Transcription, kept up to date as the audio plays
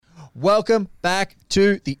Welcome back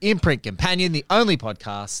to the Imprint Companion, the only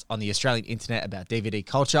podcast on the Australian internet about DVD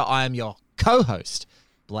culture. I am your co-host,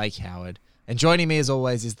 Blake Howard. And joining me as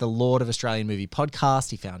always is the Lord of Australian Movie Podcast.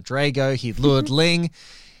 He found Drago, he lured Ling,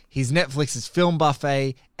 he's Netflix's film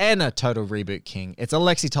buffet, and a total reboot king. It's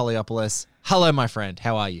Alexi Toliopoulos. Hello, my friend.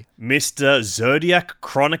 How are you? Mr. Zodiac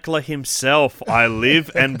Chronicler himself, I live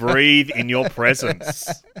and breathe in your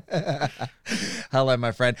presence. Hello,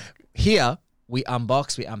 my friend. Here, we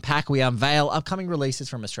unbox, we unpack, we unveil upcoming releases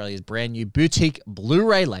from Australia's brand new boutique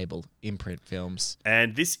Blu-ray label, Imprint Films.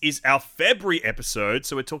 And this is our February episode,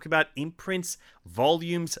 so we're talking about Imprint's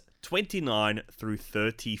volumes 29 through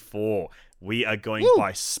 34. We are going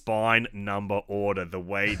by spine number order, the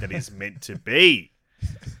way that is meant to be.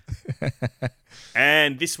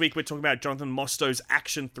 And this week we're talking about Jonathan Mosto's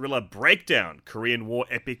action thriller Breakdown, Korean War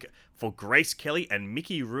epic for Grace Kelly and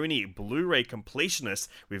Mickey Rooney Blu-ray completionists.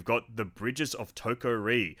 We've got The Bridges of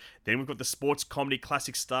Toko-ri. Then we've got the sports comedy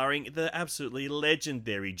classic starring the absolutely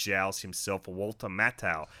legendary Jowls himself, Walter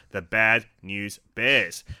Matthau, The Bad News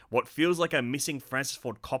Bears. What feels like a missing Francis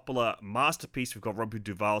Ford Coppola masterpiece, we've got Robert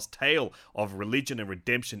Duvall's tale of religion and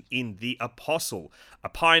redemption in The Apostle, a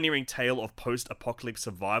pioneering tale of post-apocalypse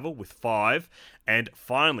survival with Five, and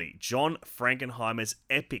finally, John Frankenheimer's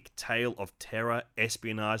epic tale of terror,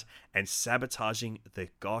 espionage, and sabotaging the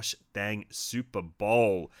gosh dang Super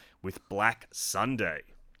Bowl with Black Sunday.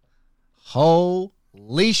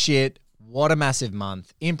 Holy shit, what a massive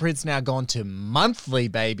month. Imprint's now gone to monthly,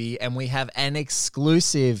 baby, and we have an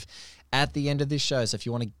exclusive at the end of this show. So if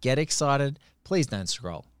you want to get excited, please don't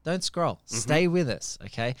scroll. Don't scroll. Stay with us,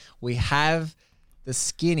 okay? We have the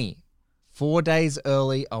skinny 4 days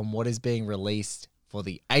early on what is being released for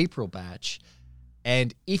the April batch.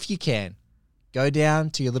 And if you can, go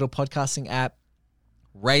down to your little podcasting app,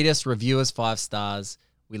 rate us, review us 5 stars.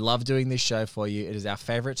 We love doing this show for you. It is our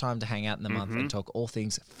favorite time to hang out in the month and talk all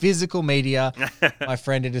things physical media. My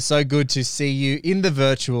friend, it is so good to see you in the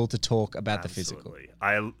virtual to talk about the physical.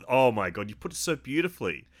 Oh my God, you put it so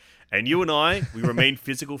beautifully. And you and I, we remain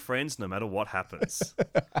physical friends no matter what happens.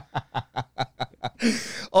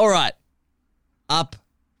 All right. Up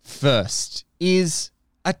first is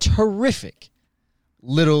a terrific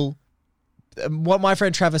little, what my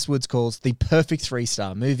friend Travis Woods calls the perfect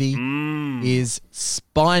 3-star movie, is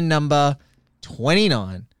spine number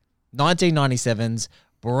 29, 1997's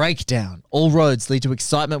Breakdown. All roads lead to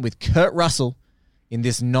excitement with Kurt Russell in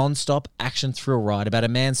this non-stop action thrill ride about a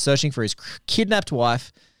man searching for his kidnapped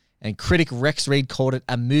wife, and critic Rex Reed called it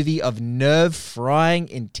a movie of nerve-frying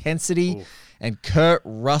intensity. And Kurt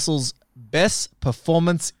Russell's best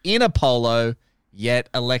performance in a polo.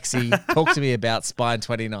 Yet, Alexi, talk to me about Spine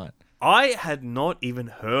 29. I had not even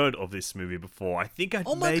heard of this movie before. I think I'd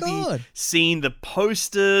seen the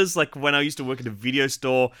posters, like when I used to work at a video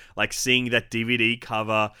store, like seeing that DVD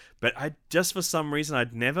cover. But I just, for some reason,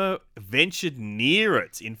 I'd never ventured near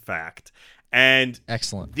it, in fact. And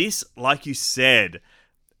excellent. This, like you said,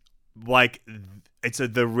 like it's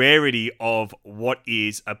the rarity of what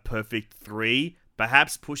is a perfect 3,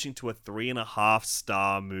 perhaps pushing to a 3.5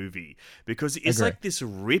 star movie, because it's like this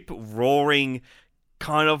rip-roaring,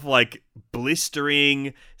 kind of like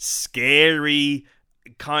blistering, scary,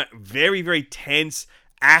 kind of very, very tense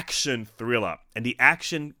action thriller. And the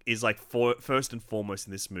action is like first and foremost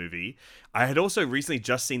in this movie. I had also recently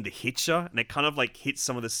just seen The Hitcher, and it kind of like hits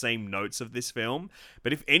some of the same notes of this film.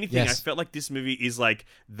 But if anything, I felt like this movie is like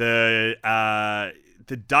the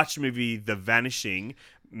Dutch movie The Vanishing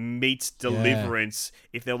meets Deliverance,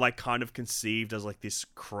 if they're like kind of conceived as like this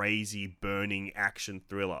crazy burning action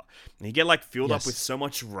thriller. And you get like filled up with so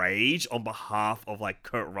much rage on behalf of like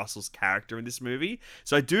Kurt Russell's character in this movie.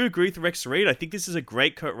 So I do agree with Rex Reed. I think this is a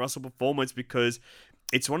great Kurt Russell performance, because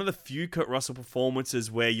it's one of the few Kurt Russell performances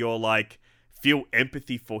where you're like feel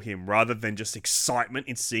empathy for him rather than just excitement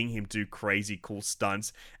in seeing him do crazy cool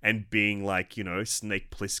stunts and being like, you know, Snake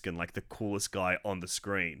Plissken, like the coolest guy on the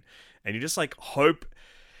screen. And you just like hope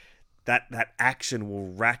that action will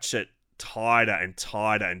ratchet tighter and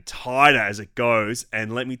tighter and tighter as it goes.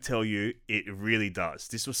 And let me tell you, it really does.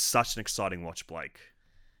 This was such an exciting watch, Blake.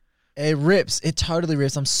 It rips. It totally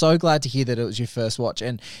rips. I'm so glad to hear that it was your first watch.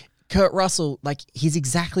 And Kurt Russell, like, he's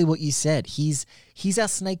exactly what you said. He's our he's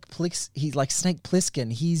like Snake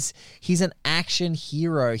Plissken. He's an action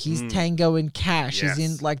hero. He's Tango and Cash. Yes.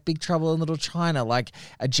 He's in like Big Trouble in Little China, like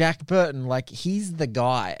a Jack Burton. Like, he's the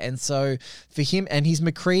guy. And so for him, and he's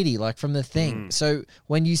McCready, like from The Thing. So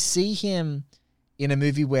when you see him in a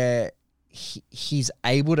movie where he's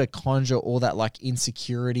able to conjure all that like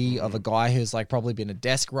insecurity of a guy who's like probably been a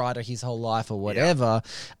desk writer his whole life or whatever.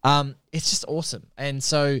 It's just awesome. And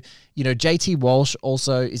so, you know, JT Walsh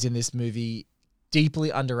also is in this movie. Deeply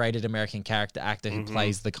underrated American character actor who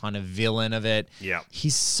plays the kind of villain of it. Yeah.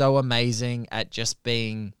 He's so amazing at just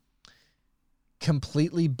being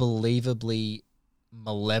completely believably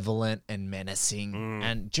malevolent and menacing.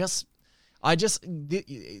 And you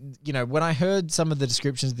know, when I heard some of the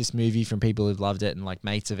descriptions of this movie from people who've loved it and like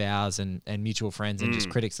mates of ours and mutual friends and just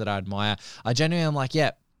critics that I admire, I genuinely am like,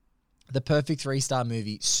 yeah, the perfect 3-star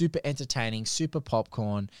movie, super entertaining, super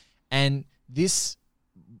popcorn. And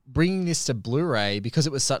bringing this to Blu-ray, because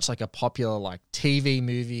it was such like a popular like TV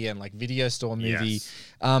movie and like video store movie,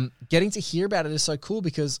 getting to hear about it is so cool,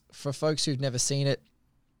 because for folks who've never seen it,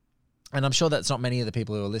 and I'm sure that's not many of the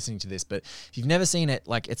people who are listening to this, but if you've never seen it,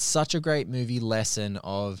 like it's such a great movie lesson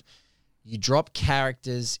of you drop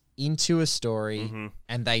characters into a story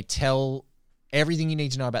and they tell everything you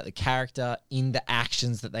need to know about the character in the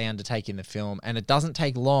actions that they undertake in the film. And it doesn't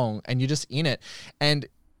take long and you're just in it. And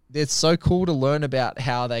it's so cool to learn about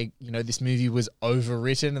how they, you know, this movie was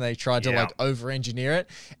overwritten and they tried to like over-engineer it.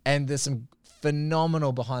 And there's some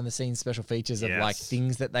phenomenal behind-the-scenes special features of like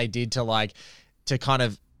things that they did to kind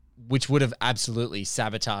of, which would have absolutely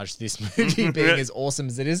sabotaged this movie being as awesome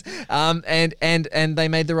as it is. And they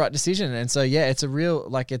made the right decision. And so, yeah, it's a real,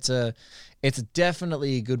 like, it's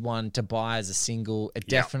definitely a good one to buy as a single. It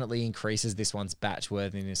definitely increases this one's batch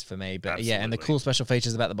worthiness for me. But yeah, and the cool special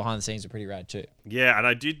features about the behind the scenes are pretty rad too. Yeah, and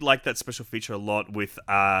I did like that special feature a lot with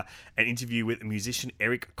an interview with musician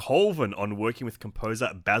Eric Colvin on working with composer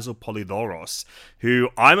Basil Polydoros, who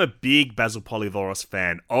I'm a big Basil Polydoros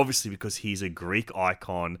fan, obviously because he's a Greek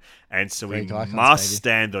icon, and so we must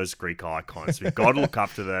stand those Greek icons. We've got to look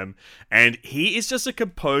up to them. And he is just a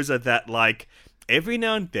composer that, like, every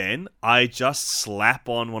now and then, I just slap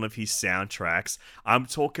on one of his soundtracks. I'm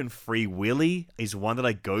talking Free Willy is one that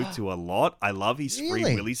I go to a lot. I love his Free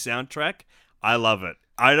Willy soundtrack. I love it.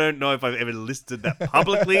 I don't know if I've ever listed that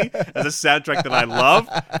publicly as a soundtrack that I love,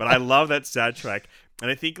 but I love that soundtrack.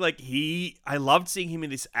 And I think like I loved seeing him in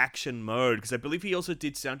this action mode, because I believe he also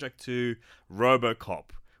did soundtrack to RoboCop,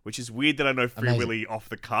 which is weird that I know Free Willy off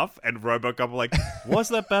the cuff, and RoboCop are like, what's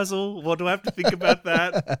that, Basil? What do I have to think about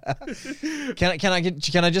that?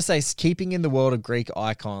 Can I just say, keeping in the world of Greek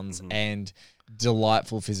icons and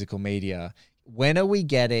delightful physical media, when are we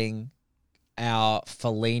getting our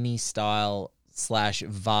Fellini style /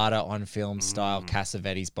 Vada on film style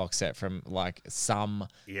Cassavetes box set from like some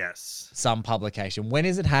publication? When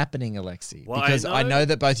is it happening, Alexi? Well, because I know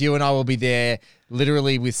that both you and I will be there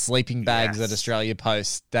literally with sleeping bags at Australia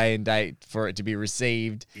Post day and date for it to be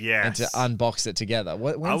received and to unbox it together.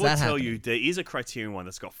 When's that happening? I will tell you, there is a Criterion one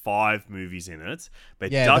that's got 5 movies in it,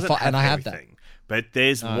 but it doesn't have everything. But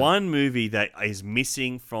there's one movie that is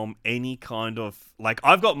missing from any kind of... Like,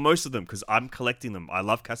 I've got most of them because I'm collecting them. I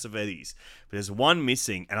love Cassavetes. But there's one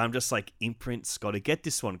missing, and I'm just like, Imprint's got to get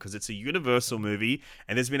this one because it's a Universal movie,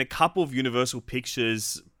 and there's been a couple of Universal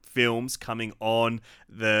Pictures films coming on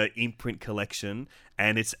the Imprint collection,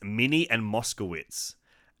 and it's Minnie and Moskowitz.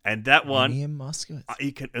 And that one,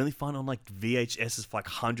 you can only find on like VHSs for like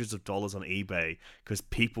hundreds of dollars on eBay because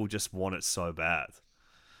people just want it so bad.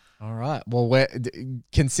 All right. Well,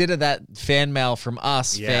 consider that fan mail from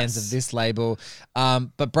us, fans of this label.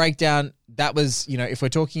 But Breakdown, that was, you know, if we're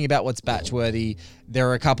talking about what's batch worthy, there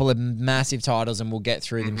are a couple of massive titles and we'll get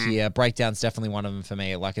through them here. Breakdown's definitely one of them for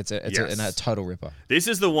me. Like, it's a total ripper. This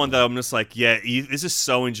is the one that I'm just like, this is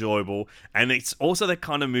so enjoyable. And it's also that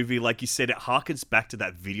kind of movie, like you said, it harkens back to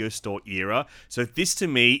that video store era. So this to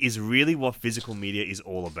me is really what physical media is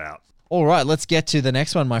all about. All right. Let's get to the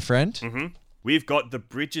next one, my friend. We've got The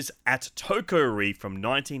Bridges at Tokori from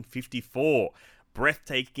 1954.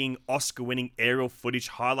 Breathtaking, Oscar-winning aerial footage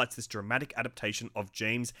highlights this dramatic adaptation of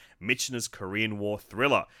James Michener's Korean War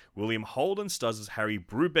thriller. William Holden stars as Harry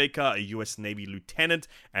Brubaker, a US Navy lieutenant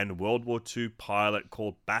and World War II pilot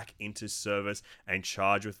called back into service and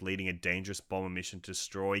charged with leading a dangerous bomber mission to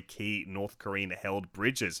destroy key North Korean-held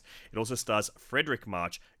bridges. It also stars Frederick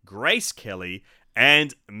March, Grace Kelly,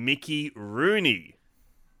 and Mickey Rooney.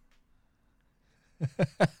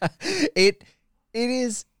 It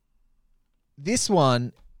is. This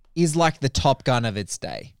one is like the Top Gun of its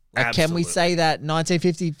day. Like, can we say that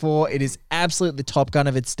 1954? It is absolutely the Top Gun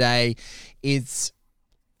of its day. It's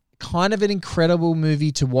kind of an incredible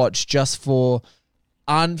movie to watch just for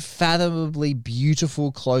unfathomably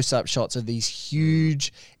beautiful close-up shots of these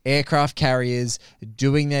huge aircraft carriers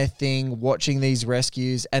doing their thing, watching these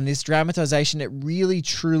rescues, and this dramatization. It really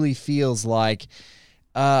truly feels like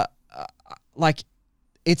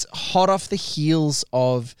it's hot off the heels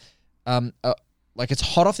of it's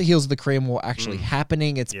hot off the heels of the Korean War actually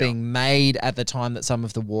happening. It's being made at the time that some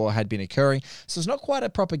of the war had been occurring. So it's not quite a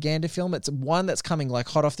propaganda film. It's one that's coming like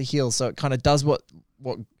hot off the heels. So it kind of does what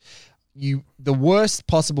the worst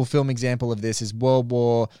possible film example of this is World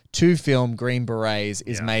War II film Green Berets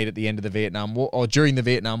is made at the end of the Vietnam War or during the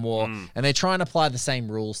Vietnam War, and they try and apply the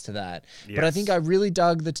same rules to that. Yes. But I think I really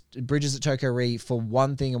dug the Bridges at Tokyo Ri for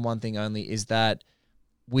one thing and one thing only, is that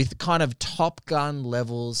with kind of Top Gun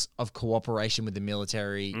levels of cooperation with the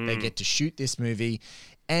military, they get to shoot this movie.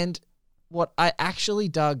 And what I actually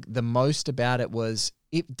dug the most about it was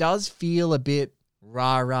it does feel a bit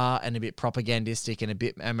rah-rah and a bit propagandistic and a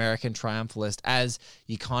bit American triumphalist, as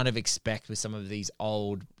you kind of expect with some of these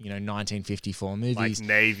old, 1954 movies. Like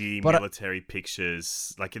Navy, military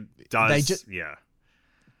pictures. Like it does,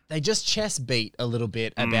 They just chest beat a little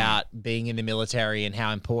bit about being in the military and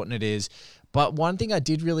how important it is. But one thing I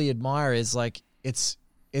did really admire is like it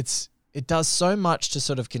does so much to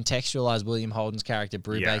sort of contextualize William Holden's character,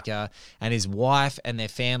 Brubaker, and his wife and their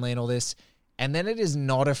family and all this. And then it is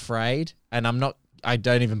not afraid, and I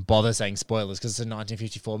don't even bother saying spoilers because it's a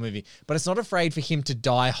 1954 movie, but it's not afraid for him to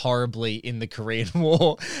die horribly in the Korean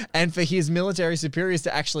War and for his military superiors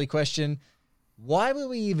to actually question, why were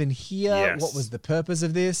we even here? Yes. What was the purpose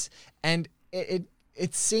of this? And it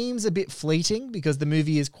seems a bit fleeting because the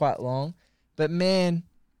movie is quite long, but man,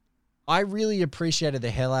 I really appreciated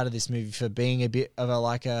the hell out of this movie for being a bit of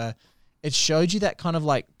it showed you that kind of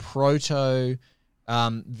like proto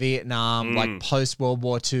Vietnam, like post-World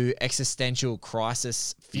War II existential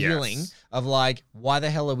crisis feeling of like, why the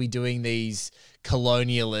hell are we doing these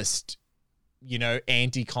colonialist,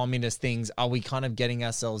 anti-communist things? Are we kind of getting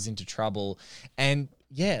ourselves into trouble? And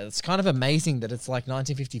yeah, it's kind of amazing that it's like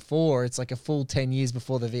 1954. It's like a full 10 years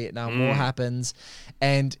before the Vietnam War happens.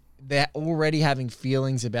 And they're already having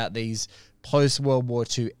feelings about these post-World War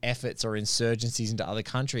II efforts or insurgencies into other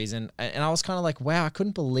countries. And I was kind of like, wow, I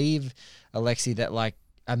couldn't believe, Alexi, that like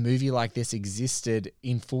a movie like this existed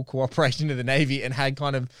in full cooperation with the Navy and had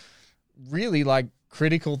kind of really like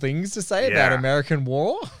critical things to say about American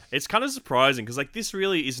war. It's kind of surprising because like this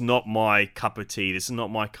really is not my cup of tea. This is not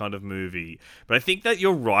my kind of movie. But I think that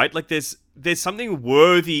you're right. Like there's something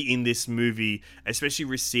worthy in this movie, especially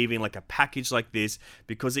receiving like a package like this,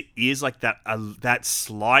 because it is like that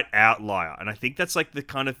slight outlier. And I think that's like the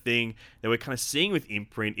kind of thing that we're kind of seeing with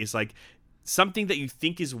Imprint is like something that you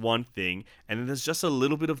think is one thing, and then there's just a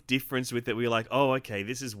little bit of difference with it. We're like, oh, okay,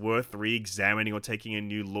 this is worth re-examining or taking a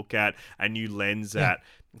new look at, a new lens at,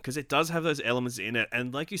 because it does have those elements in it.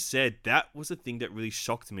 And like you said, that was the thing that really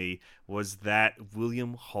shocked me, was that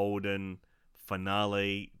William Holden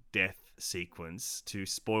finale death sequence, to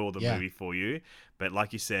spoil the movie for you. But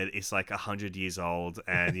like you said, it's like 100 years old,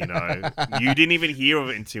 and you didn't even hear of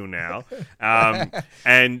it until now.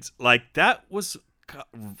 And like that was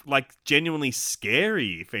like genuinely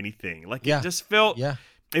scary, if anything. Like it just felt,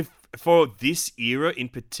 if for this era in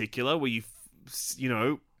particular, where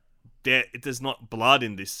there's not blood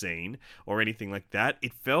in this scene or anything like that,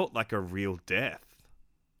 it felt like a real death.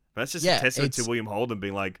 But that's just a testament to William Holden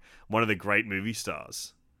being like one of the great movie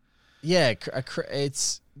stars. Yeah,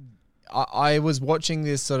 I was watching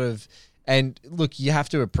this sort of. And look, you have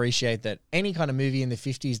to appreciate that any kind of movie in the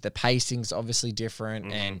 50s, the pacing's obviously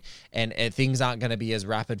different, and things aren't going to be as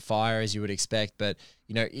rapid fire as you would expect. But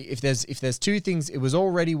if there's two things, it was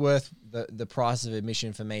already worth the price of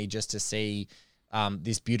admission for me just to see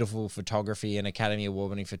this beautiful photography and Academy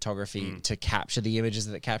Award-winning photography to capture the images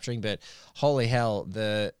that they're capturing. But holy hell,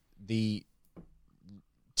 to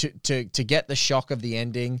get the shock of the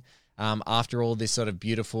ending after all this sort of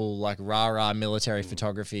beautiful like rah-rah military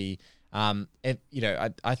photography. I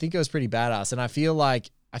think it was pretty badass, and I feel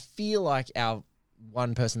like our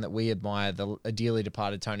one person that we admire, the dearly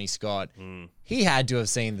departed Tony Scott, he had to have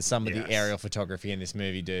seen some of the aerial photography in this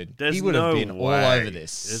movie, dude. He would have been all over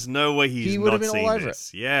this. There's no way he would have been all over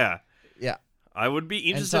this. Yeah. I would be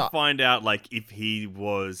interested to find out like if he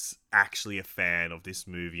was actually a fan of this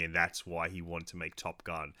movie and that's why he wanted to make Top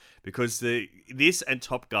Gun, because this and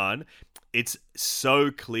Top Gun, it's so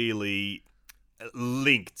clearly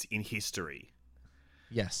linked in history.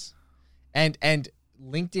 Yes. And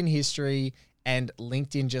linked in history and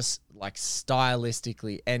linked in just like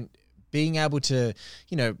stylistically, and being able to,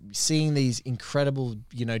 seeing these incredible,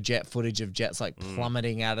 jet footage of jets like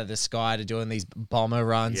plummeting out of the sky to doing these bomber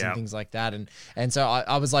runs and things like that. And so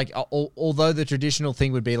I was like, although the traditional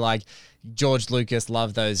thing would be like George Lucas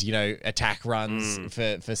loved those, attack runs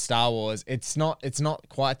for Star Wars, it's not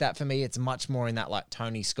quite that for me. It's much more in that like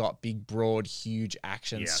Tony Scott, big, broad, huge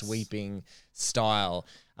action sweeping style.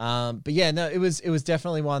 But yeah, no, it was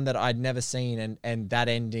definitely one that I'd never seen, and that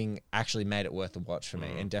ending actually made it worth a watch for me.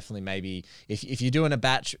 And definitely maybe if you're doing a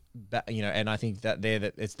batch, and I think that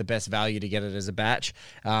it's the best value to get it as a batch.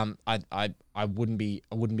 I wouldn't be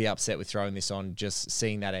upset with throwing this on, just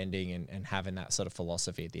seeing that ending and having that sort of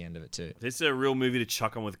philosophy at the end of it too. This is a real movie to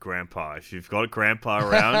chuck on with Grandpa. If you've got Grandpa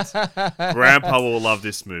around, Grandpa will love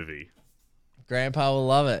this movie. Grandpa will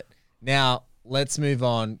love it. Now, let's move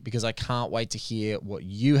on because I can't wait to hear what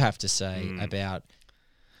you have to say about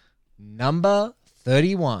number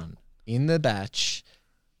 31 in the batch,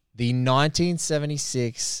 the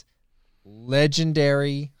 1976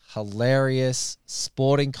 legendary, hilarious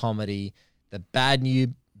sporting comedy, The Bad News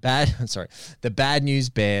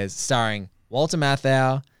Bears, starring Walter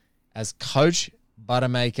Matthau as Coach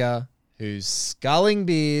Buttermaker, who's sculling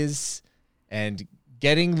beers and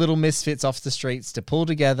getting little misfits off the streets to pull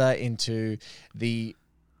together into the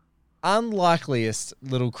unlikeliest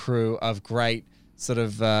little crew of great sort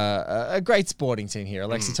of a great sporting team here.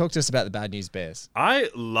 Alexi, talk to us about The Bad News Bears. I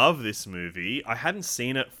love this movie. I hadn't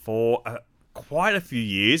seen it for quite a few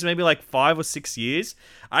years, maybe like 5 or 6 years.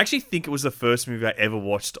 I actually think it was the first movie I ever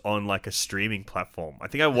watched on like a streaming platform.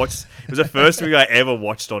 It was the first movie I ever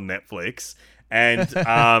watched on Netflix. And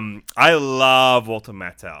I love Walter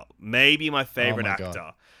Matthau, maybe my favorite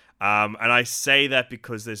actor. And I say that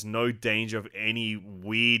because there's no danger of any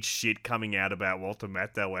weird shit coming out about Walter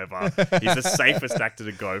Matthau ever. He's the safest actor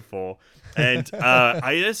to go for. And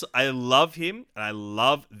I love him, and I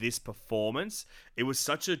love this performance. It was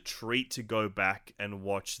such a treat to go back and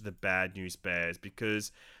watch The Bad News Bears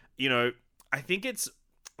because, I think it's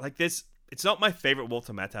like this. It's not my favorite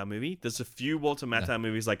Walter Matthau movie. There's a few Walter Matthau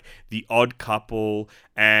movies like The Odd Couple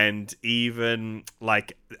and even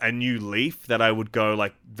like A New Leaf that I would go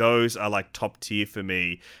like those are like top tier for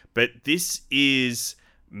me. But this is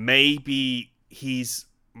maybe he's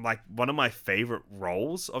like one of my favorite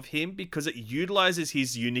roles of him because it utilizes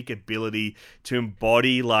his unique ability to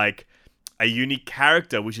embody like a unique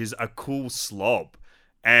character, which is a cool slob.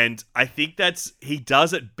 And I think he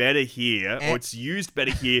does it better here, or it's used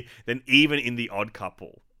better here than even in The Odd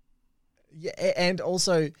Couple. Yeah, and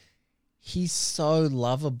also he's so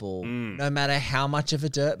lovable, no matter how much of a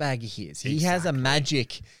dirtbag he is. He has a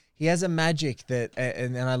magic. He has a magic that,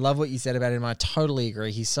 and I love what you said about him. I totally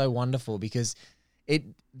agree. He's so wonderful because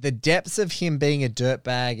the depths of him being a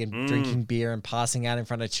dirtbag and drinking beer and passing out in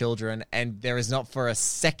front of children, and there is not for a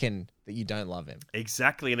second that you don't love him.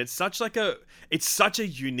 Exactly, and it's such a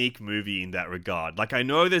unique movie in that regard. Like, I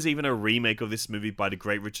know there's even a remake of this movie by the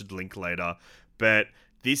great Richard Linklater, but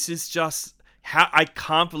this is just how I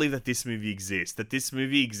can't believe that this movie exists. That this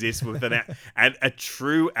movie exists with a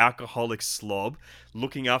true alcoholic slob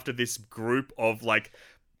looking after this group of like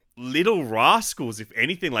little rascals, if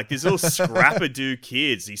anything, like these little scrapper-do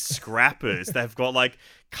kids, these scrappers. They've got like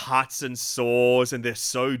cuts and sores and they're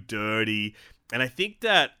so dirty. And I think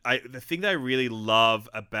that the thing that I really love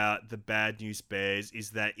about The Bad News Bears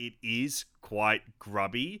is that it is quite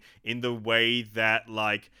grubby in the way that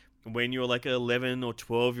like when you're like an 11 or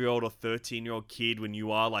 12-year-old or 13-year-old kid, when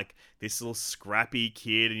you are like this little scrappy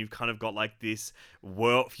kid and you've kind of got like this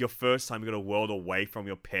world, for your first time, you got a world away from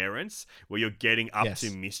your parents where you're getting up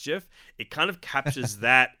to mischief. It kind of captures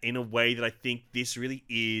that in a way that I think this really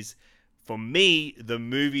is, for me, the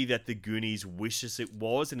movie that The Goonies wishes it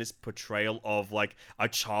was in its portrayal of like a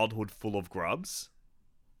childhood full of grubs.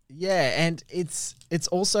 Yeah, and it's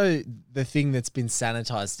also the thing that's been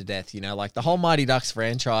sanitized to death, like the whole Mighty Ducks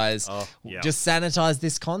franchise just sanitized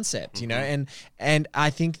this concept, and I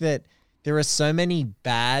think that there are so many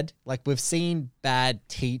bad, like we've seen bad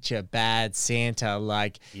teacher, bad Santa,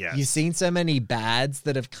 like you've seen so many bads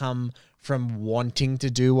that have come from wanting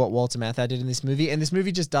to do what Walter Matthau did in this movie, and this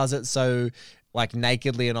movie just does it so like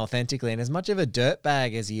nakedly and authentically, and as much of a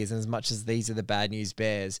dirtbag as he is, and as much as these are the Bad News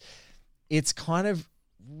Bears, it's kind of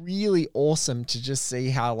really awesome to just see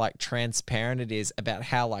how like transparent it is about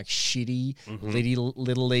how like shitty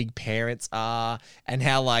little league parents are and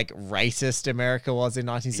how like racist America was in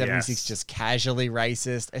 1976, just casually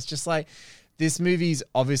racist. It's just like this movie's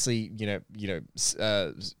obviously,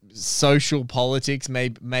 social politics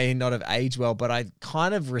may not have aged well, but I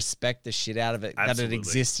kind of respect the shit out of it. Absolutely. That it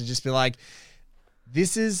exists to just be like,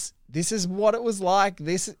 this is what it was like.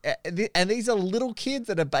 And these are little kids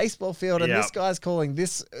at a baseball field, and this guy's calling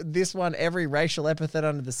this one every racial epithet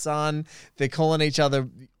under the sun. They're calling each other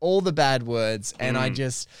all the bad words, and I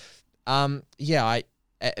just,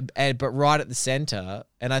 but right at the center,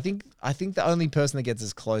 and I think the only person that gets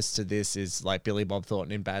as close to this is like Billy Bob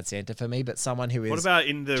Thornton in Bad Santa for me, but someone who is. What about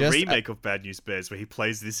in the just remake of Bad News Bears where he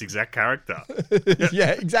plays this exact character?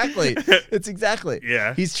 Yeah, exactly. It's exactly.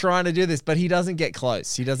 Yeah. He's trying to do this, but he doesn't get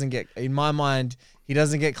close. He doesn't get, in my mind, he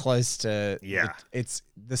doesn't get close to. Yeah. It's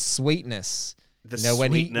the sweetness. The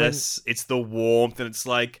sweetness, it's the warmth, and it's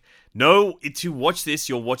like, no, to watch this,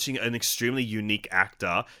 you're watching an extremely unique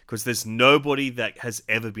actor because there's nobody that has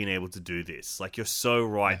ever been able to do this. Like, you're so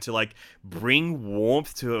right to like bring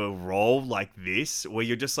warmth to a role like this where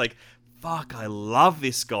you're just like, fuck, I love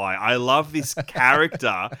this guy. I love this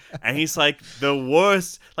character. And he's like the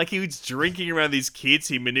worst. Like, he was drinking around these kids.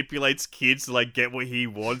 He manipulates kids to like get what he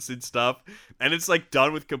wants and stuff. And it's like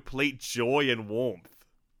done with complete joy and warmth.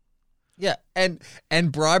 Yeah, and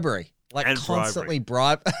bribery. Like, And constantly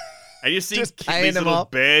bribe. And you're seeing Just paying these them little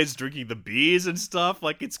up. bears drinking the beers and stuff.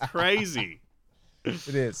 Like, it's crazy. It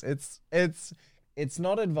is. It's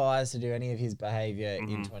not advised to do any of his behavior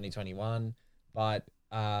in 2021, but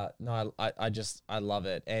no, I love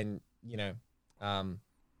it. And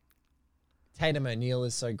Tatum O'Neal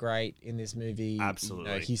is so great in this movie.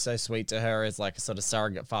 Absolutely. He's so sweet to her as like a sort of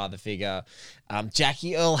surrogate father figure.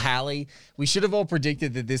 Jackie Earl Haley. We should have all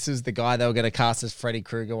predicted that this was the guy they were going to cast as Freddy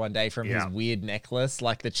Krueger one day from his weird necklace,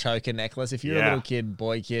 like the choker necklace. If you're a little kid,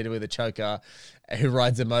 boy kid with a choker who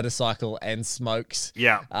rides a motorcycle and smokes.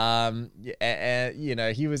 Yeah. He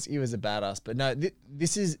was a badass. But no,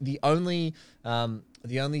 this is the only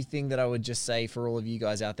thing that I would just say for all of you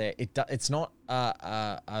guys out there, it's not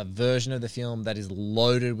a version of the film that is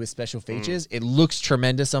loaded with special features. It looks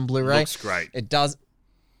tremendous on Blu-ray. Looks great. It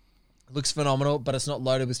looks phenomenal, but it's not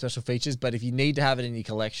loaded with special features. But if you need to have it in your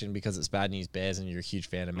collection because it's Bad News Bears and you're a huge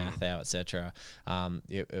fan of Mathau, etc.,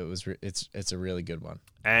 it's a really good one.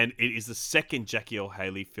 And it is the second Jackie Earle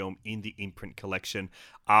Haley film in the imprint collection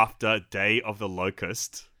after Day of the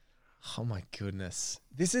Locust. Oh my goodness.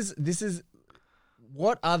 This is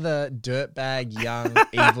what other dirtbag young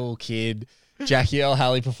evil kid Jackie Earle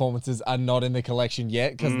Haley performances are not in the collection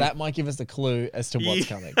yet? Because that might give us a clue as to what's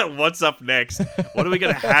coming. What's up next? What are we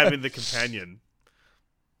going to have in the companion?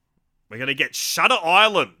 We're going to get Shutter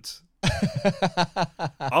Island.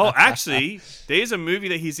 Oh, actually, there's a movie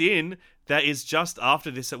that he's in that is just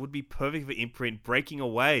after this that would be perfect for imprint, Breaking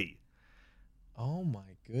Away. Oh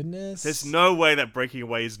my goodness. There's no way that Breaking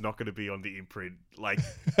Away is not going to be on the imprint. Like,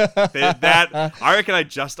 that, I reckon I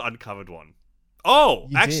just uncovered one. Oh,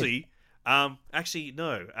 You actually,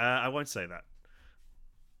 no, I won't say that.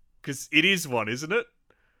 Because it is one, isn't it?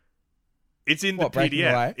 It's in the Breaking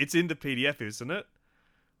PDF. Away? It's in the PDF, isn't it?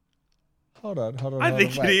 Hold on. I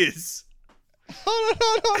think it is.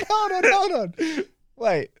 Hold on.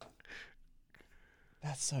 Wait.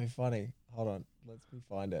 That's so funny. Hold on. Let me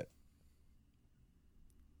find it.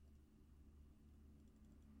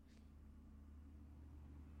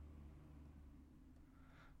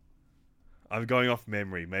 I'm going off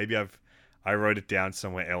memory. Maybe I wrote it down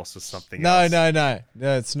somewhere else or something No, else. No,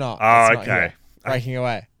 it's not. Oh, It's not okay. here. Breaking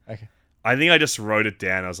Away. Okay. I think I just wrote it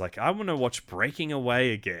down. I was like, I want to watch Breaking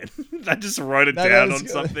Away again. I just wrote it No, down that's on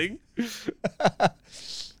good. something.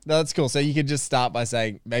 No, that's cool. So you could just start by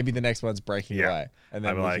saying maybe the next one's Breaking Yeah. Away, and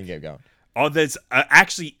then I'm we like- can get going. Oh, there's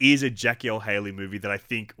actually is a Jackie Earle Haley movie that I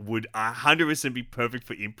think would 100% be perfect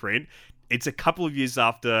for imprint. It's a couple of years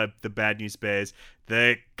after the Bad News Bears.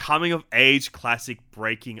 The coming of age classic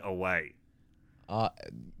Breaking Away. It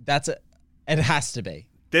has to be.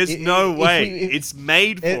 There's no way. It's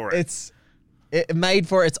made for it.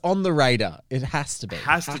 It's on the radar. It has to be.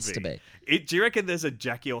 Has to be. Do you reckon there's a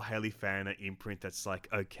Jackie Earle Haley fan at imprint that's like,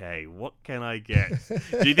 okay, what can I get?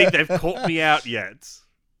 Do you think they've caught me out yet?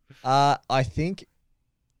 I think.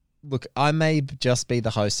 Look, I may just be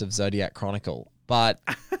the host of Zodiac Chronicle, but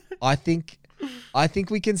I think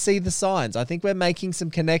we can see the signs. I think we're making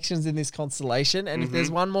some connections in this constellation, and if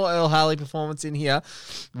there's one more Earle Haley performance in here,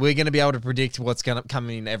 we're going to be able to predict what's going to come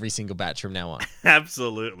in every single batch from now on.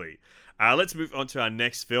 Absolutely. Let's move on to our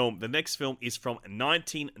next film. The next film is from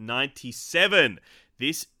 1997.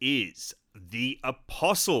 This is The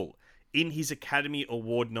Apostle. In his Academy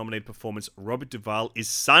Award-nominated performance, Robert Duvall is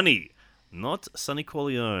Sonny, not Sonny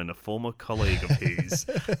Corleone, a former colleague of his,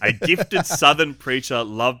 a gifted Southern preacher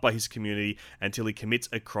loved by his community until he commits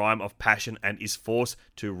a crime of passion and is forced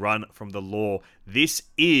to run from the law. This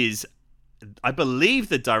is, I believe,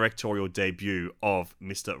 the directorial debut of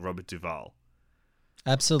Mr. Robert Duvall.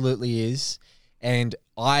 Absolutely is. And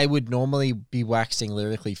I would normally be waxing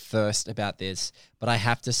lyrically first about this, but I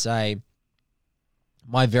have to say,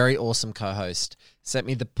 my very awesome co-host sent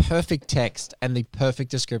me the perfect text and the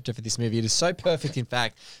perfect descriptor for this movie. It is so perfect, in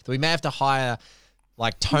fact, that we may have to hire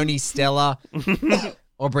like Tony Stella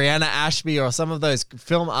or Brianna Ashby or some of those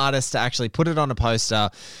film artists to actually put it on a poster,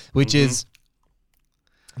 which is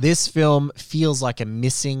this film feels like a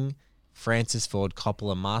missing Francis Ford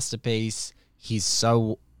Coppola masterpiece. He's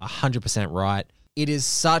so 100% right. It is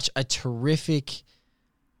such a terrific,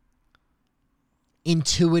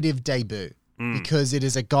 intuitive debut because it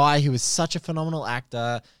is a guy who is such a phenomenal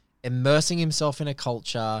actor, immersing himself in a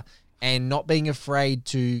culture and not being afraid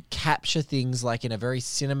to capture things like in a very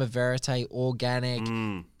cinema verite, organic,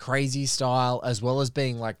 crazy style, as well as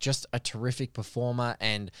being like just a terrific performer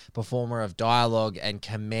and performer of dialogue and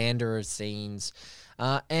commander of scenes.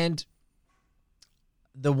 And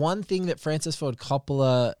the one thing that Francis Ford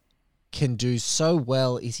Coppola can do so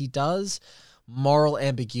well is he does moral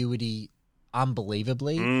ambiguity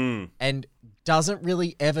unbelievably and doesn't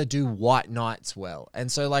really ever do white knights well.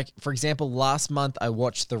 And so, like, for example, last month I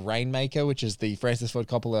watched The Rainmaker, which is the Francis Ford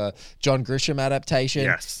Coppola John Grisham adaptation.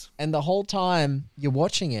 Yes. And the whole time you're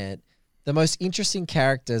watching it, the most interesting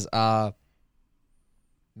characters are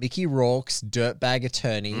Mickey Rourke's dirtbag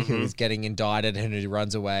attorney who is getting indicted and who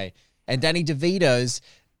runs away, and Danny DeVito's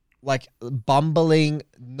like bumbling,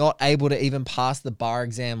 not able to even pass the bar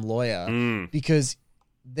exam lawyer because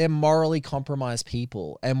they're morally compromised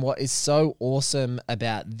people. And what is so awesome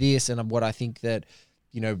about this, and what I think that,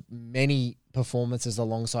 you know, many performances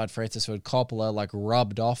alongside Francis Ford Coppola like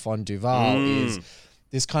rubbed off on Duvall is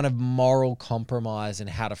this kind of moral compromise and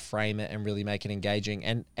how to frame it and really make it engaging.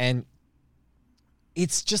 And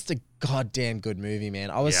it's just a goddamn good movie,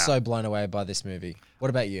 man. I was so blown away by this movie. What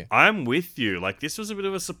about you? I'm with you. Like, this was a bit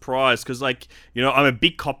of a surprise because, like, you know, I'm a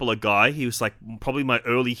big Coppola guy. He was, like, probably my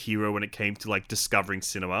early hero when it came to, like, discovering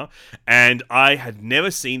cinema. And I had never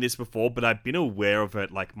seen this before, but I've been aware of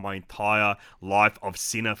it, like, my entire life of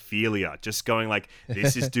cinephilia. Just going, like,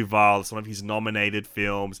 this is Duvall. It's one of his nominated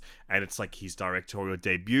films, and it's, like, his directorial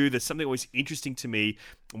debut. There's something always interesting to me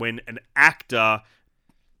when an actor...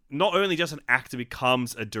 not only just an actor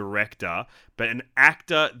becomes a director, but an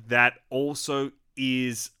actor that also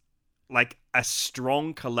is like a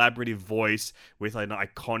strong collaborative voice with an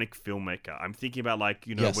iconic filmmaker. I'm thinking about, like,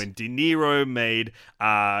 you know, when De Niro made,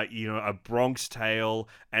 you know, A Bronx Tale,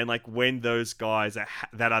 and like when those guys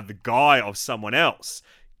that are the guy of someone else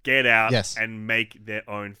get out and make their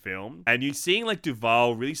own film. And you're seeing like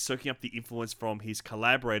Duvall really soaking up the influence from his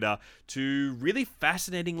collaborator to really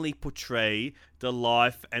fascinatingly portray the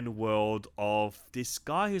life and world of this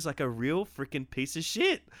guy who's like a real freaking piece of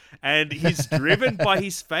shit. And he's driven by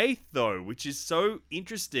his faith though, which is so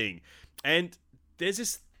interesting. And there's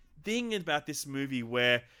this thing about this movie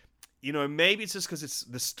where, you know, maybe it's just because it's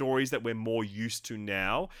the stories that we're more used to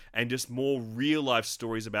now and just more real life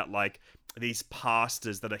stories about like these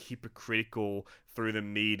pastors that are hypocritical through the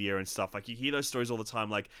media and stuff. Like, you hear those stories all the time,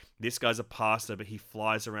 like, this guy's a pastor, but he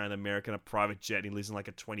flies around America in a private jet and he lives in like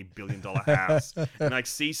a $20 billion house. And I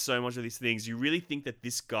see so much of these things. You really think that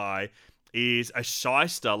this guy is a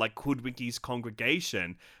shyster, like hoodwinking his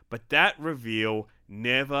congregation, but that reveal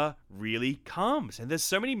never really comes. And there's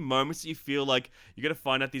so many moments that you feel like you're going to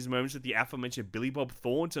find out these moments that the aforementioned Billy Bob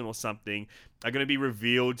Thornton or something are going to be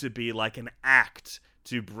revealed to be like an act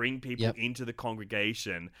to bring people into the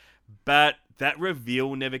congregation. But that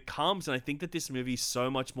reveal never comes. And I think that this movie is so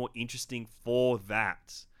much more interesting for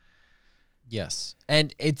that. Yes.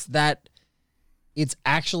 And it's that it's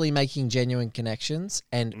actually making genuine connections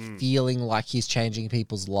and feeling like he's changing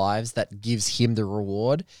people's lives that gives him the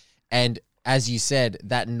reward. And as you said,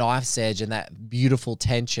 that knife's edge and that beautiful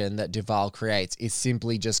tension that Duvall creates is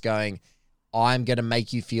simply just going, I'm going to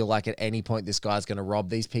make you feel like at any point this guy's going to rob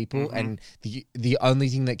these people. And the only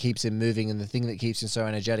thing that keeps him moving and the thing that keeps him so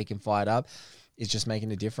energetic and fired up is just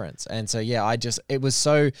making a difference. And so, yeah, it was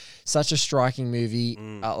such a striking movie.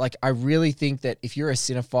 Like, I really think that if you're a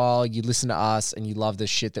cinephile, you listen to us and you love the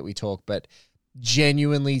shit that we talk, but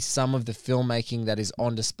genuinely some of the filmmaking that is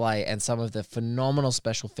on display and some of the phenomenal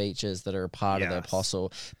special features that are a part of The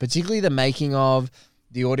Apostle, particularly the making of,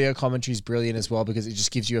 the audio commentary is brilliant as well because it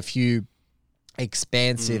just gives you a few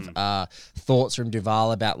expansive thoughts from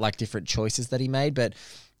Duvall about like different choices that he made. But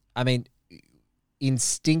I mean,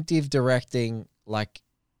 instinctive directing, like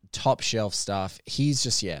top shelf stuff. He's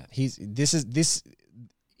just,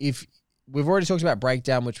 if we've already talked about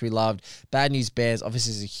Breakdown, which we loved, Bad News Bears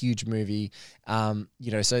obviously is a huge movie.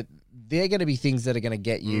 You know, so they're going to be things that are going to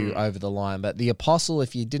get you over the line. But The Apostle,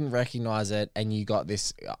 if you didn't recognize it and you got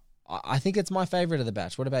this, I think it's my favorite of the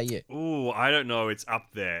batch. What about you? Ooh, I don't know. It's up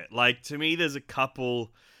there. Like, to me, there's a couple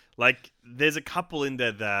in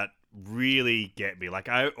there that really get me. Like,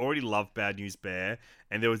 I already love Bad News Bear,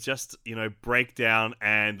 and there was just, Breakdown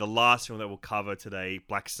and the last film that we'll cover today,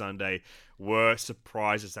 Black Sunday, were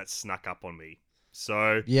surprises that snuck up on me.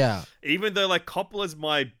 So Yeah. even though like Coppola's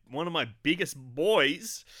one of my biggest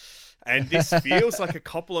boys, and this feels like a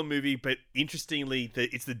Coppola movie, but interestingly,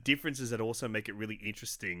 it's the differences that also make it really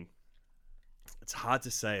interesting. It's hard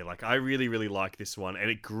to say. Like, I really, really like this one, and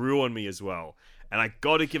it grew on me as well. And I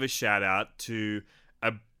got to give a shout out to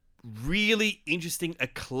a really interesting,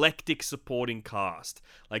 eclectic supporting cast.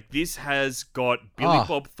 Like, this has got Billy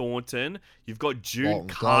Bob Thornton, you've got June Walton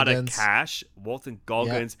Carter Goggins. Cash, Walton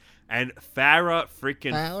Goggins, and Farrah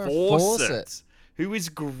freaking Fawcett, who is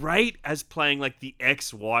great as playing like the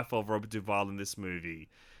ex-wife of Robert Duvall in this movie.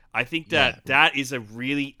 I think that is a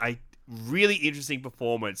really interesting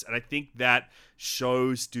performance, and I think that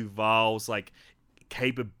shows Duvall's like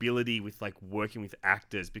capability with like working with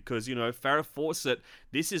actors, because Farrah Fawcett,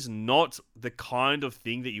 this is not the kind of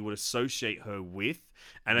thing that you would associate her with,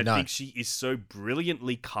 and I think she is so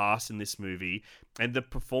brilliantly cast in this movie, and the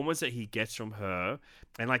performance that he gets from her,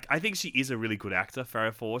 and like I think she is a really good actor,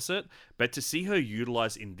 Farrah Fawcett, but to see her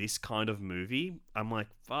utilized in this kind of movie, I'm like,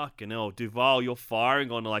 fucking hell, Duvall, you're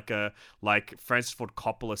firing on like Francis Ford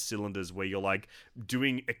Coppola cylinders, where you're like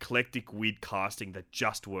doing eclectic weird casting that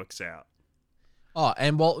just works out. Oh,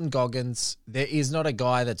 and Walton Goggins, there is not a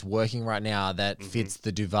guy that's working right now that fits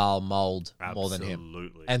the Duvall mold more than him.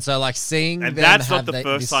 Absolutely. And so, like, seeing and them that's have not the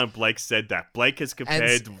first time Blake said that. Blake has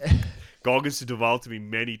compared Goggins to Duvall to me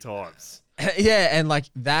many times. Yeah, and like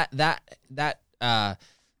that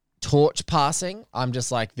torch passing, I'm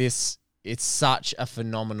just like, this. It's such a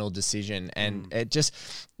phenomenal decision, and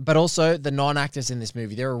but also the non-actors in this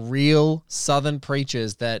movie, there are real Southern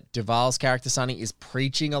preachers that Duvall's character Sonny is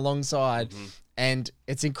preaching alongside. And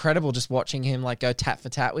it's incredible just watching him like go tat for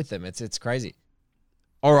tat with them. It's crazy.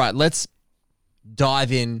 All right, let's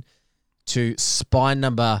dive in to spine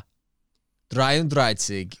number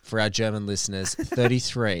 33 for our German listeners,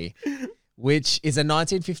 33, which is a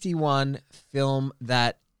 1951 film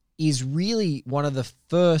that is really one of the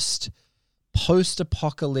first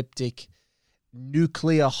post-apocalyptic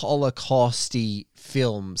nuclear holocausty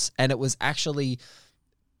films. And it was actually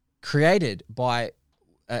created by...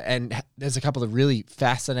 and there's a couple of really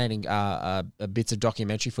fascinating bits of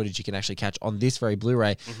documentary footage you can actually catch on this very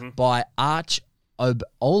Blu-ray by Arch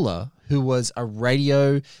Oboler, who was a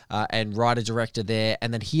radio and writer-director there,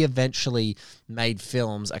 and then he eventually made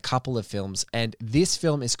films, a couple of films, and this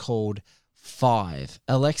film is called Five.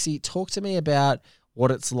 Alexi, talk to me about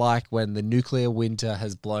what it's like when the nuclear winter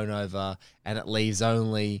has blown over and it leaves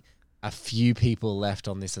only a few people left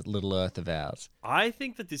on this little earth of ours. I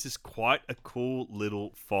think that this is quite a cool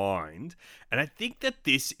little find. And I think that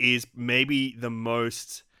this is maybe the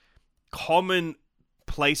most common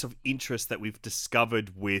place of interest that we've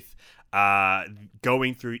discovered with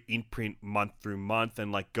going through imprint month through month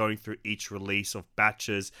and like going through each release of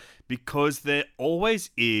batches, because there always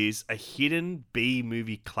is a hidden B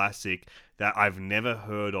movie classic that I've never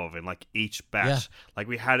heard of in like each batch. Yeah. Like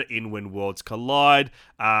we had it in When Worlds Collide,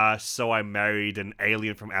 So I Married an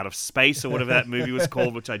Alien from Outer Space, or whatever that movie was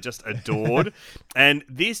called, which I just adored. And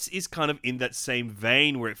this is kind of in that same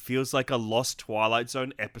vein where it feels like a lost Twilight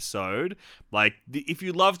Zone episode. Like if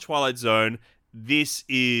you love Twilight Zone, this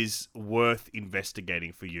is worth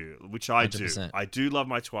investigating for you, which I 100%. Do. I do love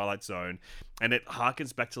my Twilight Zone, and it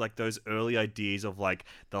harkens back to like those early ideas of like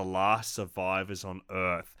the last survivors on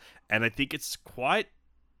Earth, and I think it's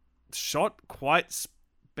shot quite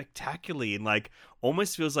spectacularly, and like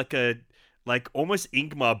almost feels like almost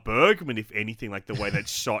Ingmar Bergman, if anything, like the way that's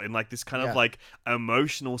shot in like this kind of like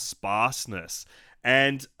emotional sparseness.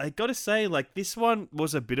 And I gotta say, like, this one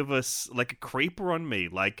was a bit of a creeper on me.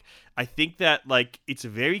 Like, I think that, like, it's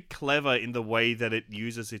very clever in the way that it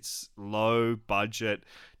uses its low budget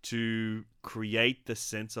to create the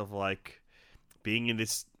sense of, like, being in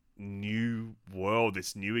this new world,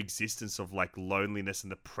 this new existence of, like, loneliness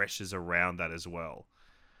and the pressures around that as well.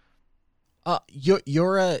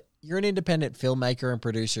 You're an independent filmmaker and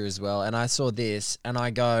producer as well, and I saw this, and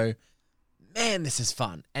I go... man, this is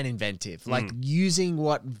fun and inventive. Like using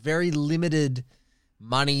what very limited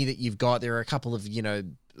money that you've got. There are a couple of,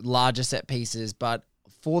 larger set pieces, but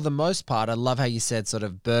for the most part, I love how you said sort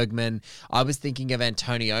of Bergman. I was thinking of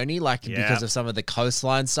Antonioni, because of some of the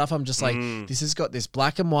coastline stuff. I'm just like, this has got this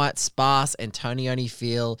black and white, sparse Antonioni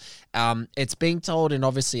feel. It's being told in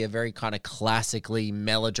obviously a very kind of classically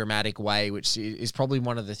melodramatic way, which is probably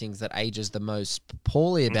one of the things that ages the most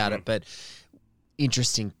poorly about it. But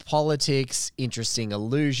interesting politics, interesting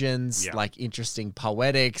allusions, like interesting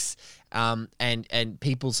poetics, and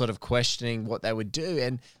people sort of questioning what they would do.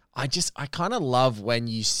 And I kind of love when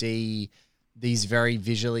you see these very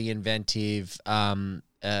visually inventive,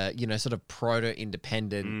 sort of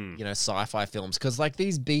proto-independent, sci-fi films. Because like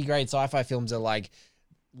these B-grade sci-fi films are like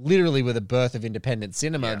literally were the birth of independent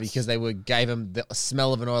cinema because they gave them the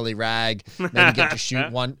smell of an oily rag. Maybe got to shoot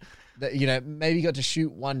maybe got to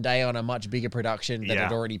shoot one day on a much bigger production that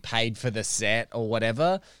had already paid for the set or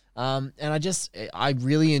whatever. And I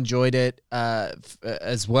really enjoyed it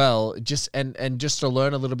as well. Just to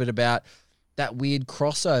learn a little bit about that weird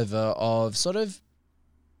crossover of sort of,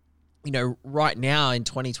 right now in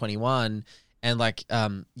 2021, and like,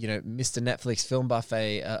 Mr. Netflix film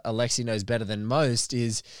buffet, Alexi knows better than most,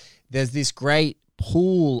 is there's this great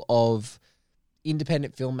pool of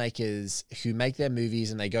independent filmmakers who make their movies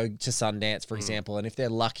and they go to Sundance, for example, and if they're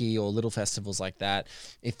lucky, or little festivals like that,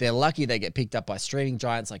 if they're lucky, they get picked up by streaming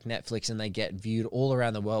giants like Netflix and they get viewed all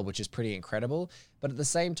around the world, which is pretty incredible. But at the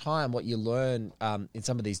same time, what you learn in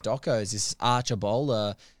some of these docos is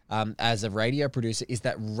Archibald, as a radio producer, is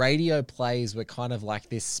that radio plays were kind of like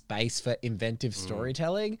this space for inventive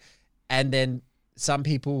storytelling. And then some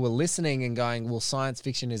people were listening and going, well, science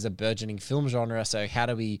fiction is a burgeoning film genre, so how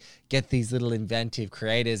do we get these little inventive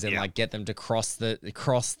creators and like get them to cross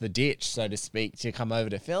the ditch, so to speak, to come over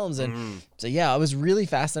to films? And so it was really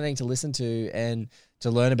fascinating to listen to and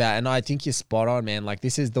to learn about. And I think you're spot on, man. Like,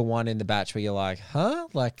 this is the one in the batch where you're like, huh?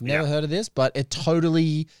 Like, never heard of this, but you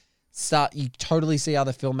totally see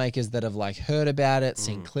other filmmakers that have like heard about it,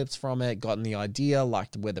 seen clips from it, gotten the idea,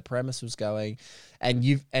 liked where the premise was going.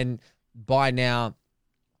 And by now,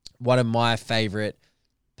 one of my favorite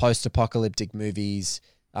post-apocalyptic movies,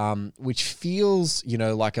 which feels,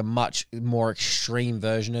 like a much more extreme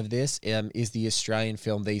version of this, is the Australian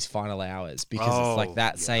film These Final Hours, because it's like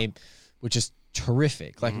that same, which is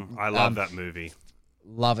terrific. Like, I love that movie.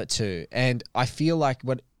 Love it too. And I feel like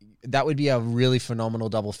that would be a really phenomenal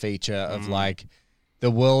double feature of like, the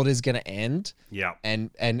world is going to end. Yeah. And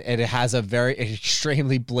it has a very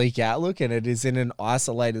extremely bleak outlook, and it is in an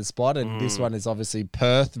isolated spot. And this one is obviously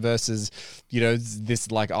Perth versus, this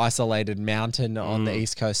like isolated mountain on the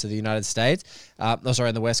east coast of the United States. On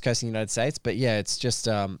the west coast of the United States. But yeah, it's just,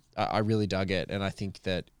 I really dug it. And I think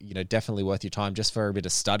that, definitely worth your time just for a bit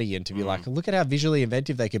of study and to be like, look at how visually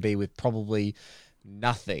inventive they could be with probably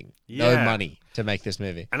nothing, no money to make this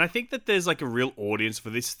movie. And I think that there's like a real audience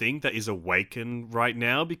for this thing that is awakened right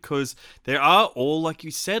now, because there are all, like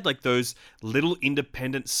you said, like those little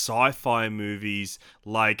independent sci-fi movies.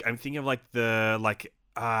 Like, I'm thinking of like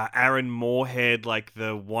Aaron Moorhead, like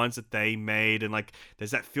the ones that they made, and like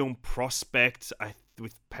there's that film Prospect,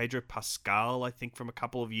 with Pedro Pascal, I think, from a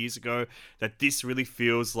couple of years ago, that this really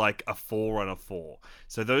feels like a forerunner for.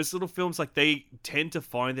 So those little films, like, they tend to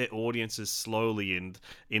find their audiences slowly and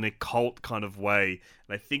in a cult kind of way.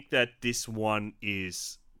 And I think that this one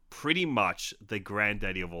is pretty much the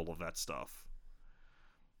granddaddy of all of that stuff.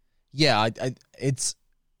 Yeah, it's,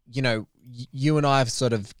 you and I have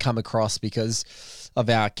sort of come across, because of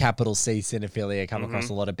our capital C cinephilia, come across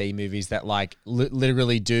a lot of B movies that like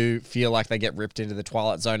literally do feel like they get ripped into the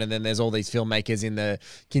Twilight Zone. And then there's all these filmmakers in the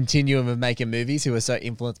continuum of making movies who are so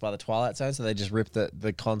influenced by the Twilight Zone, so they just rip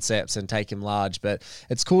the concepts and take them large. But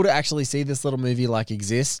it's cool to actually see this little movie like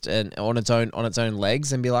exist and on its own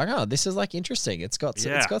legs, and be like, oh, this is like interesting. It's got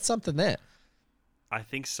something there. I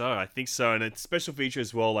think so. And a special feature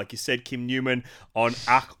as well, like you said, Kim Newman on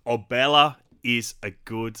Ach Obella is a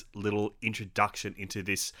good little introduction into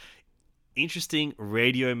this interesting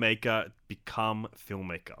radio maker become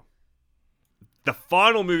filmmaker. The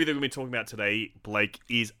final movie that we're going to be talking about today, Blake,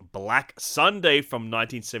 is Black Sunday from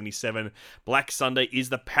 1977. Black Sunday is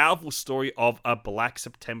the powerful story of a Black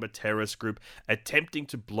September terrorist group attempting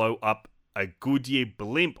to blow up a Goodyear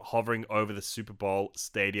blimp hovering over the Super Bowl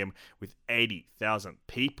stadium with 80,000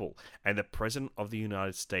 people and the President of the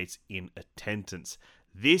United States in attendance.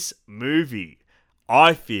 This movie,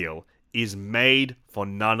 I feel, is made for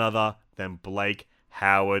none other than Blake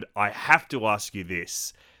Howard. I have to ask you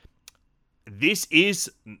this. This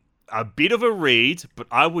is a bit of a read, but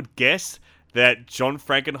I would guess that John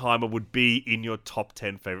Frankenheimer would be in your top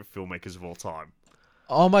 10 favorite filmmakers of all time.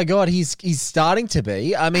 Oh my God, he's starting to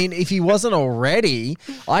be. I mean, if he wasn't already,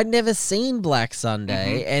 I'd never seen Black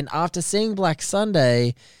Sunday, and after seeing Black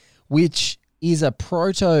Sunday, which is a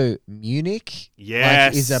proto Munich,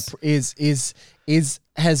 has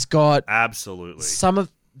got absolutely some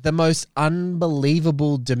of the most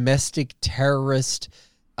unbelievable domestic terrorist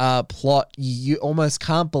plot. You almost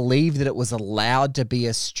can't believe that it was allowed to be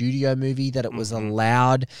a studio movie, that it was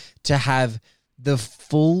allowed to have the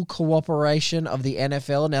full cooperation of the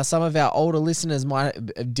NFL. Now, some of our older listeners might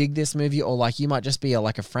dig this movie, or like you might just be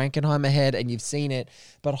like a Frankenheimer head and you've seen it.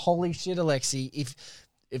 But holy shit, Alexi,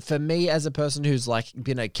 for me as a person who's like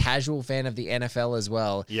been a casual fan of the NFL as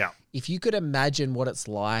well, Yeah. if you could imagine what it's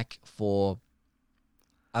like for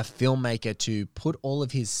a filmmaker to put all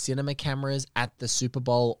of his cinema cameras at the Super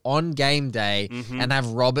Bowl on game day and have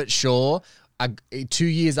Robert Shaw 2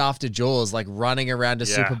 years after Jaws, like running around a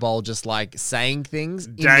Super Bowl, just like saying things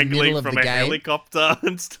in the Dangling middle of from the a game. helicopter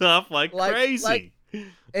and stuff, like crazy.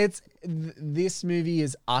 This movie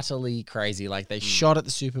is utterly crazy. Like they shot at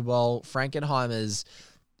the Super Bowl. Frankenheimer's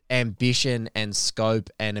ambition and scope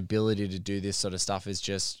and ability to do this sort of stuff is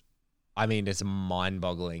just, I mean, it's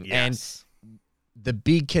mind-boggling. Yes. And the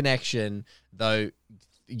big connection, though,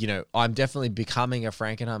 you know, I'm definitely becoming a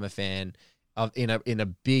Frankenheimer fan in a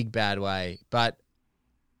big bad way, but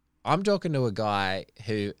I'm talking to a guy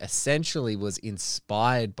who essentially was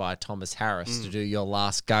inspired by Thomas Harris to do your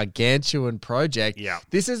last gargantuan project. Yeah.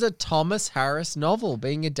 This is a Thomas Harris novel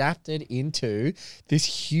being adapted into this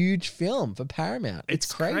huge film for Paramount. It's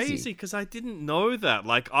crazy because I didn't know that.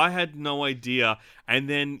 Like, I had no idea. And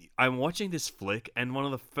then I'm watching this flick, and one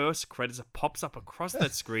of the first credits that pops up across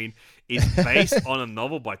that screen is based on a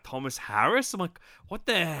novel by Thomas Harris. I'm like, what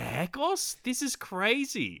the heck, Oz? This is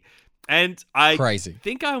crazy. And I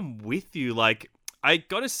think I'm with you. Like, I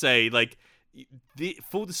gotta say, like,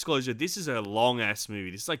 full disclosure, this is a long-ass movie.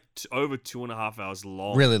 This is like over 2.5 hours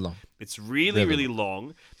long. Really long. It's really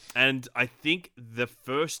long. And I think the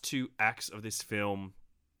first 2 acts of this film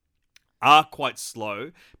are quite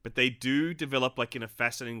slow, but they do develop, like, in a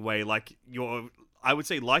fascinating way. Like, I would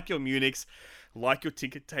say, like your Munichs, like your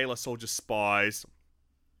Tinker Tailor Soldier Spies,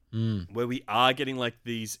 where we are getting like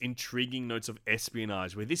these intriguing notes of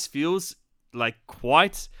espionage, where this feels like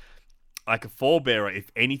quite like a forebearer,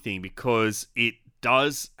 if anything, because it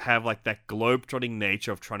does have like that globe-trotting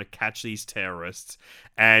nature of trying to catch these terrorists,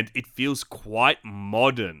 and it feels quite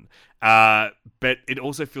modern, but it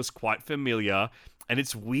also feels quite familiar. And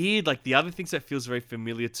it's weird, like the other things that feels very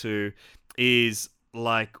familiar to is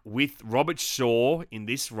like with Robert Shaw in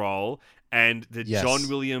this role and the John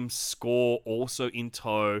Williams score also in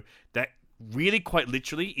tow, that really quite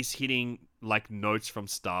literally is hitting like notes from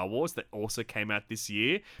Star Wars that also came out this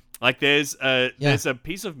year. Like there's a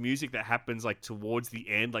piece of music that happens like towards the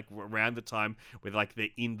end, like around the time where like they're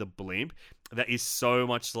in the blimp, that is so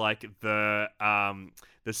much like the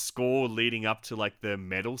score leading up to like the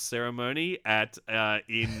medal ceremony at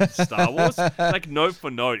in Star Wars. Like note for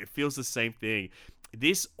note, it feels the same thing.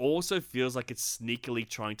 This also feels like it's sneakily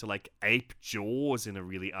trying to like ape Jaws in a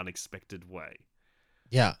really unexpected way.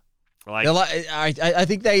 Yeah. Like, I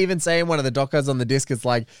think they even say in one of the docos on the disc, it's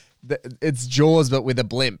like it's Jaws but with a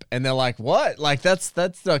blimp, and they're like, what? Like that's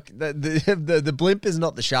like the blimp is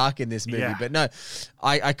not the shark in this movie. Yeah. But no,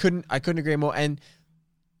 I couldn't agree more. And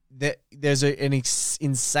there's an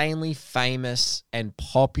insanely famous and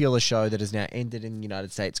popular show that has now ended in the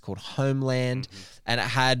United States called Homeland, and it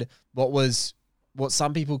had what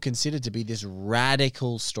some people consider to be this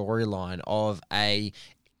radical storyline of a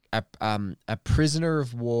prisoner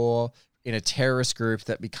of war in a terrorist group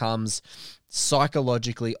that becomes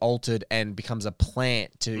psychologically altered and becomes a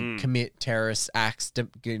plant to commit terrorist acts,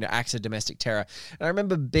 acts of domestic terror. And I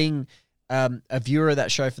remember being a viewer of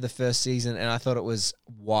that show for the first season, and I thought it was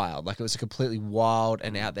wild. Like, it was a completely wild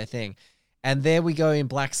and out there thing. And there we go in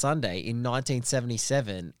Black Sunday in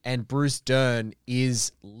 1977, and Bruce Dern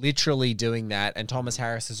is literally doing that, and Thomas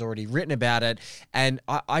Harris has already written about it. And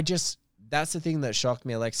I just, that's the thing that shocked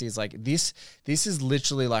me, Alexi, is like this is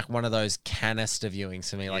literally like one of those canister viewings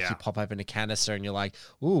for me. Like you pop open a canister and you're like,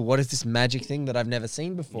 ooh, what is this magic thing that I've never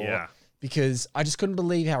seen before? Yeah. Because I just couldn't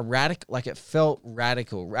believe how radical, like it felt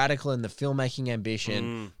radical in the filmmaking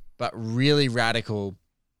ambition, but really radical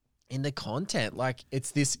in the content. Like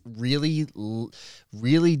it's this really,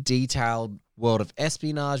 really detailed world of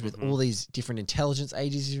espionage with all these different intelligence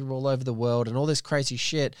agencies all over the world and all this crazy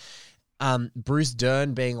shit. Bruce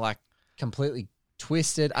Dern being like completely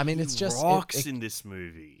twisted. I mean, it's just rocks in this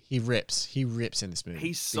movie. He rips in this movie.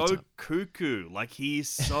 He's so cuckoo. Like he's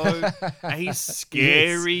so he's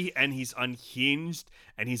scary and he's unhinged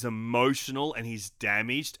and he's emotional and he's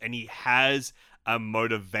damaged and he has a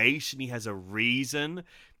motivation. He has a reason.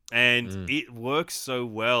 And it works so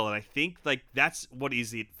well. And I think like that's what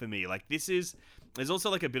is it for me. Like there's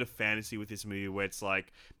also like a bit of fantasy with this movie where it's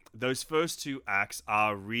like those first 2 acts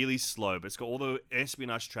are really slow, but it's got all the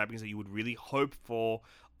espionage trappings that you would really hope for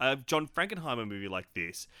a John Frankenheimer movie like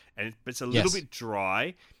this. And it's a little bit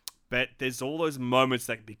dry, but there's all those moments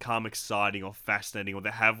that become exciting or fascinating, or they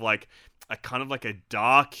have like a kind of like a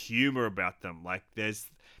dark humor about them. Like there's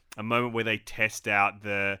a moment where they test out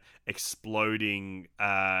the exploding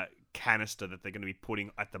canister that they're going to be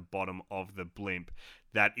putting at the bottom of the blimp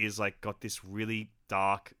that is like got this really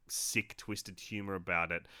dark, sick, twisted humor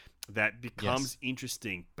about it that becomes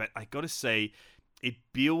interesting. But I got to say, it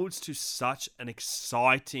builds to such an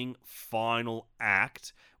exciting final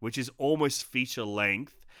act, which is almost feature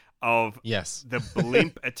length, of the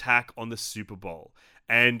blimp attack on the Super Bowl.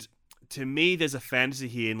 And to me, there's a fantasy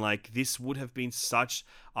here in like this would have been such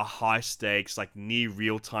a high stakes, like near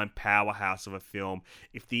real time powerhouse of a film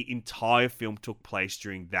if the entire film took place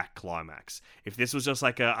during that climax. If this was just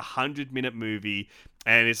like a 100-minute movie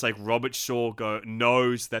and it's like Robert Shaw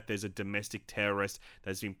knows that there's a domestic terrorist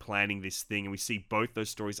that's been planning this thing, and we see both those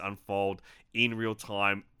stories unfold in real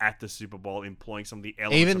time at the Super Bowl, employing some of the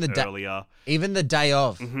elements of earlier. Even the day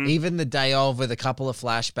of, with a couple of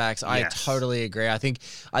flashbacks, I totally agree. I think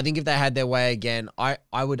if they had their way again,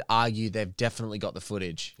 I would argue they've definitely got the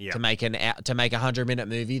footage to make a 100-minute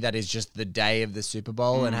movie that is just the day of the Super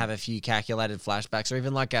Bowl and have a few calculated flashbacks, or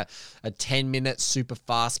even like a 10-minute super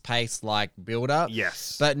fast paced like build up.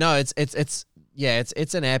 Yes, but no, it's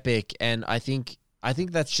an epic, and I think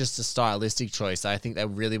that's just a stylistic choice. I think they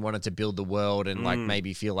really wanted to build the world and like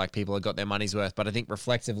maybe feel like people have got their money's worth. But I think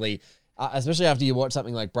reflectively, especially after you watch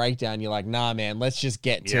something like Breakdown, you're like, nah, man, let's just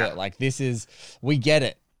get to it. Like we get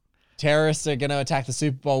it. Terrorists are going to attack the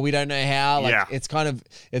Super Bowl. We don't know how. Like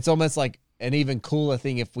it's almost like an even cooler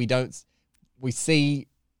thing if we see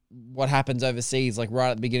what happens overseas, like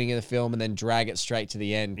right at the beginning of the film, and then drag it straight to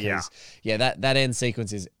the end. That end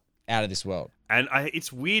sequence is out of this world. And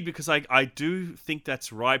it's weird because I do think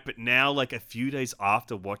that's right, but now, like a few days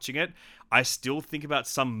after watching it, I still think about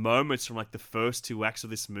some moments from like the first two acts of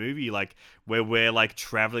this movie, like where we're like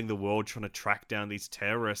traveling the world trying to track down these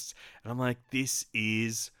terrorists, and I'm like, this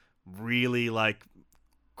is really like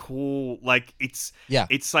cool. Like it's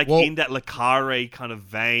like in that Le Carre kind of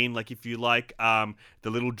vein. Like if you like the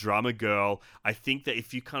Little Drummer Girl, I think that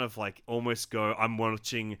if you kind of like almost go, I'm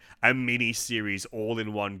watching a mini series all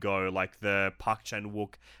in one go, like the Park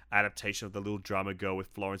Chan-wook adaptation of The Little Drummer Girl with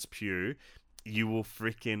Florence Pugh, you will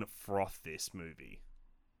freaking froth this movie.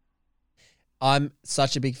 I'm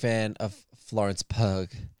such a big fan of Florence Pugh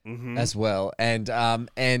as well, and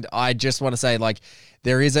I just want to say, like,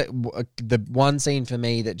 there is the one scene for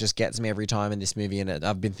me that just gets me every time in this movie, and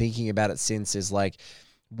I've been thinking about it since, is like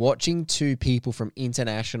watching two people from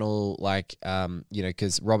international, like,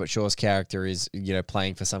 because Robert Shaw's character is,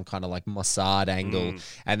 playing for some kind of like Mossad angle,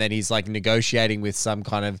 and then he's like negotiating with some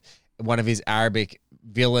kind of one of his Arabic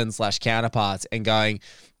villain / counterparts and going,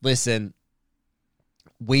 listen,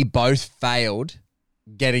 we both failed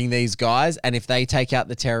getting these guys, and if they take out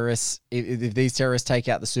the terrorists, if these terrorists take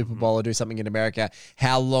out the Super Bowl or do something in America,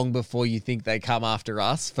 how long before you think they come after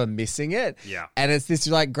us for missing it? Yeah. And it's this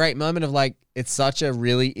like great moment of like, it's such a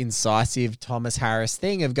really incisive Thomas Harris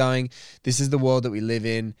thing of going, this is the world that we live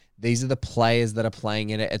in. These are the players that are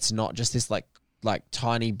playing in it. It's not just this like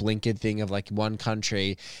tiny blinkered thing of like one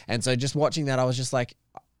country. And so just watching that, I was just like,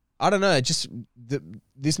 I don't know,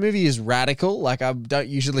 this movie is radical. Like, I don't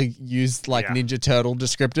usually use like Ninja Turtle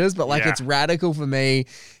descriptors, but like it's radical for me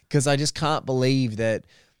because I just can't believe that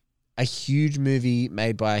a huge movie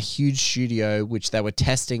made by a huge studio, which they were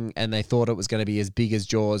testing and they thought it was going to be as big as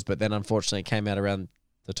Jaws, but then unfortunately it came out around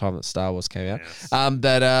the time that Star Wars came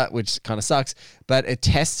out, which kind of sucks, but it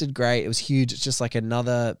tested great. It was huge. It's just like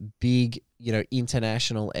another big,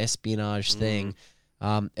 international espionage thing.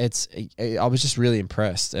 I was just really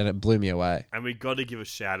impressed, and it blew me away. And we got to give a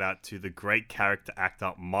shout out to the great character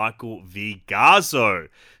actor Michael V. Garzo,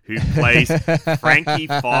 who plays Frankie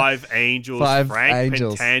Five Angels, Frank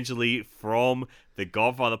Pentangeli from The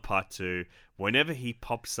Godfather Part 2. Whenever he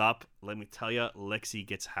pops up, let me tell you, Lexi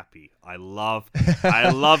gets happy. I love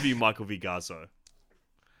you, Michael V. Garzo.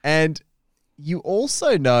 And you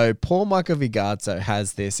also know Paul Michael V. Garzo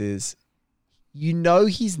has this is,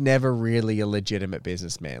 he's never really a legitimate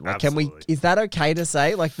businessman. Like, Absolutely. is that okay to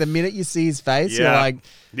say? Like, the minute you see his face, you're like,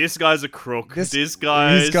 this guy's a crook. This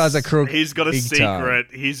guy's a crook. He's got a secret.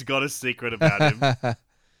 Time. He's got a secret about him.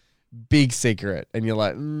 Big secret. And you're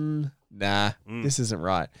like, nah, this isn't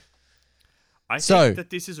right. I think that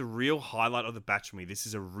this is a real highlight of The Batch for me. This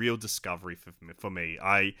is a real discovery for me.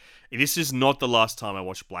 This is not the last time I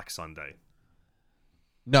watched Black Sunday.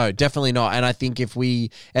 No, definitely not. And I think if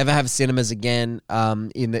we ever have cinemas again,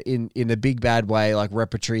 in the big bad way, like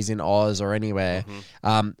repertories in Oz or anywhere,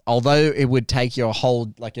 although it would take you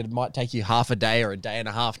it might take you half a day or a day and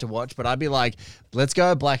a half to watch, but I'd be like, let's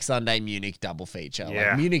go Black Sunday Munich double feature. Yeah.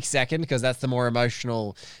 Like Munich second, because that's the more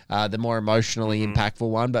emotionally impactful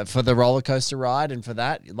one. But for the roller coaster ride and for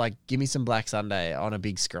that, like, give me some Black Sunday on a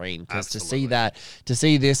big screen, because to see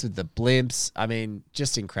this with the blimps, I mean,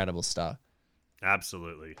 just incredible stuff.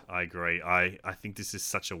 Absolutely. I agree. I think this is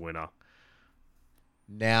such a winner.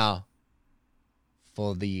 Now,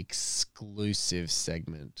 for the exclusive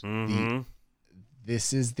segment.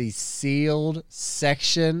 This is the sealed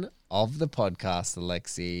section of the podcast,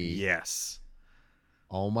 Alexi. Yes.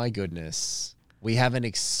 Oh my goodness. We have an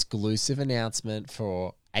exclusive announcement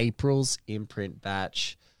for April's imprint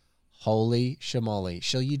batch. Holy shamoly.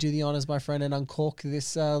 Shall you do the honors, my friend, and uncork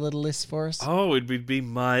this little list for us? Oh, it would be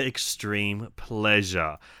my extreme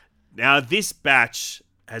pleasure. Now, this batch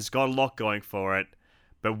has got a lot going for it,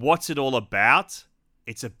 but what's it all about?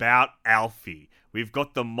 It's about Alfie. We've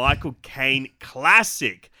got the Michael Caine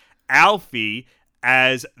classic, Alfie,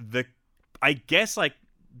 as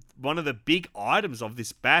one of the big items of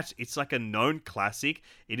this batch. It's like a known classic.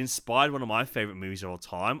 It inspired one of my favorite movies of all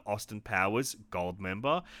time, Austin Powers,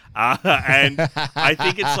 Goldmember. And I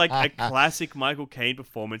think it's like a classic Michael Caine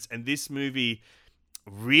performance. And this movie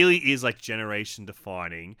really is like generation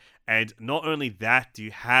defining. And not only that, do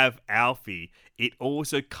you have Alfie, it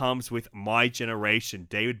also comes with My Generation,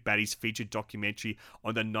 David Batty's featured documentary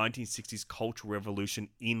on the 1960s Cultural Revolution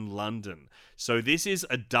in London. So this is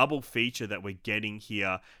a double feature that we're getting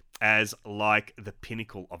here as like the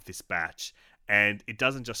pinnacle of this batch. And it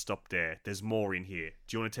doesn't just stop there. There's more in here.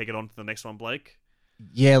 Do you want to take it on to the next one, Blake?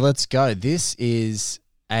 Yeah, let's go. This is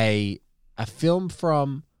a film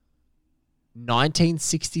from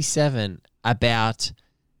 1967 about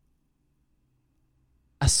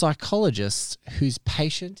a psychologist whose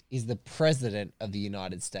patient is the president of the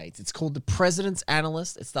United States. It's called The President's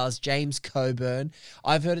Analyst. It stars James Coburn.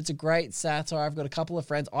 I've heard it's a great satire. I've got a couple of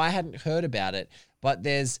friends. I hadn't heard about it, but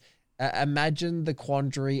there's imagine the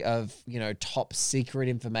quandary of, top secret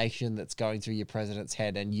information that's going through your president's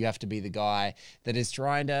head, and you have to be the guy that is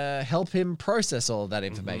trying to help him process all of that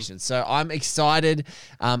information. So I'm excited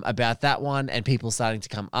about that one, and people starting to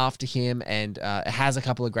come after him, and it has a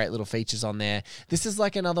couple of great little features on there. This is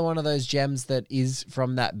like another one of those gems that is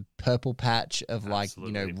from that purple patch of right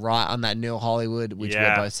on that New Hollywood, which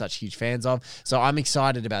we're both such huge fans of. So I'm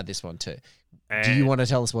excited about this one too. Do you want to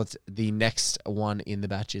tell us what the next one in the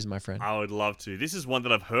batch is, my friend? I would love to. This is one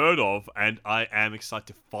that I've heard of, and I am excited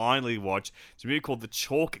to finally watch. It's a movie called The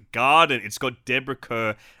Chalk Garden. It's got Deborah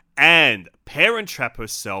Kerr and Parent Trap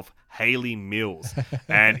herself, Hayley Mills.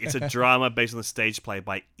 And it's a drama based on the stage play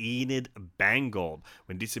by Enid Bangold,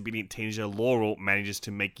 when disobedient teenager Laurel manages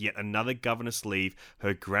to make yet another governess leave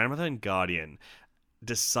her grandmother and guardian.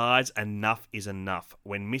 Decides enough is enough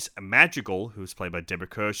when Miss Madrigal, who's played by Deborah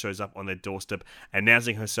Kerr, shows up on their doorstep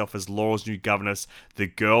announcing herself as Laurel's new governess. The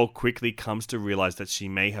girl quickly comes to realize that she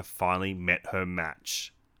may have finally met her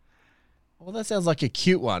match. Well, that sounds like a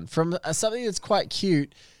cute one. From something that's quite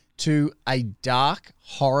cute to a dark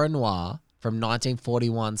horror noir from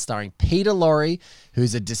 1941 starring Peter Lorre,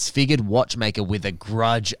 who's a disfigured watchmaker with a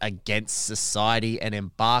grudge against society and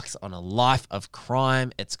embarks on a life of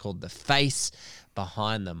crime. It's called The Face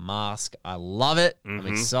Behind the Mask. I love it. I'm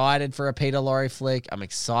excited for a Peter Lorre flick. I'm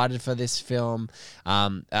excited for this film.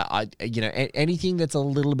 Anything that's a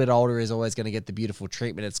little bit older is always going to get the beautiful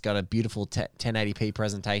treatment. It's got a beautiful 1080p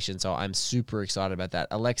presentation, so I'm super excited about that.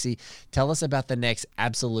 Alexi, tell us about the next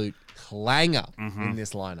absolute clanger in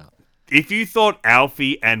this lineup. If you thought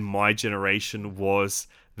Alfie and My Generation was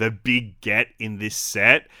the big get in this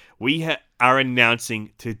set, we are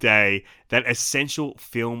announcing today that Essential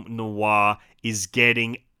Film Noir is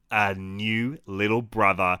getting a new little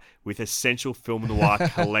brother with Essential Film Noir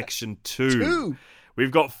Collection 2.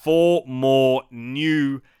 We've got 4 more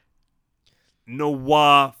new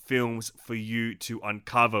noir films for you to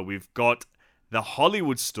uncover. We've got The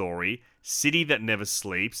Hollywood Story, City That Never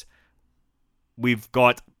Sleeps. We've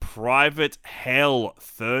got Private Hell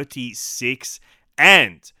 36,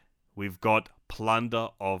 and we've got Plunder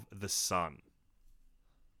of the Sun.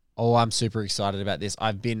 Oh, I'm super excited about this.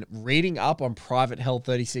 I've been reading up on Private Hell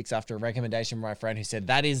 36 after a recommendation from my friend who said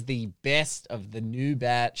that is the best of the new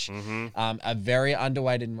batch. A very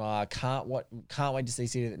underrated noir. Can't wait to see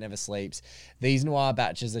City That Never Sleeps. These noir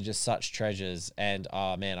batches are just such treasures, and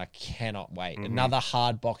oh man, I cannot wait. Another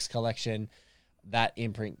hard box collection. that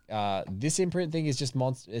imprint, this imprint thing is just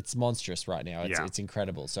it's monstrous right now. It's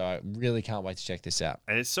incredible. So I really can't wait to check this out.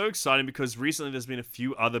 And it's so exciting because recently there's been a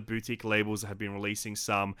few other boutique labels that have been releasing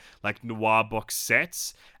some like noir box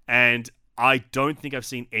sets, and I don't think I've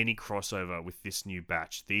seen any crossover with this new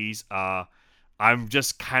batch. These are, I'm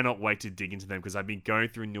just cannot wait to dig into them because I've been going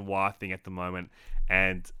through noir thing at the moment,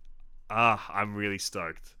 and I'm really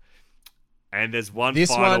stoked. And there's one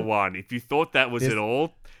final one. If you thought that was it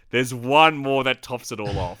all, there's one more that tops it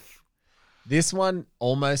all off. This one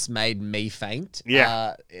almost made me faint.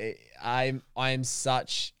 Yeah. I'm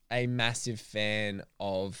such a massive fan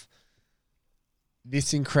of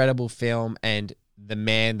this incredible film and the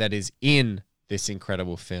man that is in this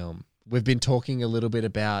incredible film. We've been talking a little bit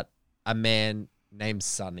about a man named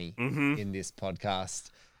Sonny in this podcast,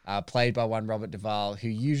 played by one Robert Duvall, who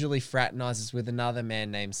usually fraternizes with another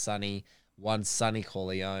man named Sonny, one Sonny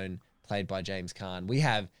Corleone, played by James Caan. We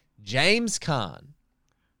have James Caan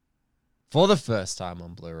for the first time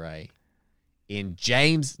on Blu-ray in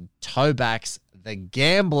James Toback's The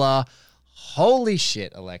Gambler. Holy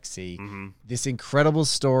shit, Alexi. This incredible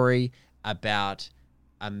story about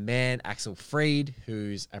a man, Axel Fried,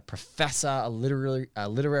 who's a professor, a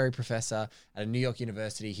literary professor at a New York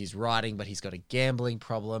university. He's writing, but he's got a gambling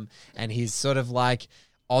problem, and he's sort of like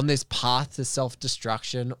on this path to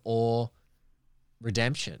self-destruction or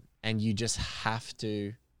redemption. And you just have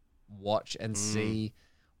to watch and see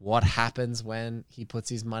what happens when he puts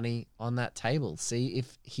his money on that table. See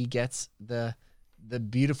if he gets the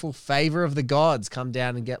beautiful favor of the gods come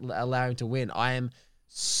down and allow him to win. I am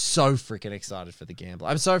so freaking excited for The Gambler.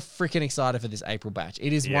 I'm so freaking excited for this April batch.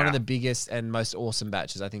 It is one of the biggest and most awesome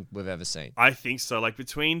batches I think we've ever seen. I think so. Like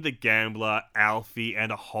between The Gambler, Alfie,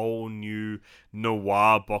 and a whole new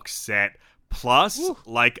noir box set, plus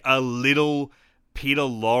like a little Peter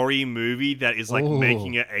Lorre movie that is like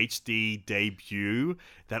making an HD debut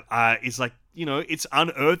that is like, you know, it's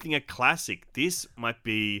unearthing a classic. This might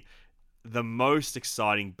be the most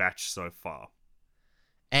exciting batch so far.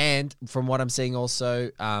 And from what I'm seeing also,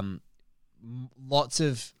 lots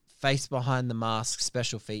of face behind the mask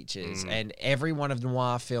special features, and every one of the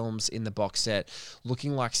noir films in the box set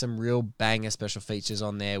looking like some real banger special features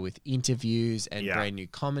on there with interviews and brand new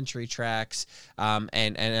commentary tracks,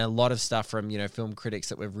 and a lot of stuff from, you know, film critics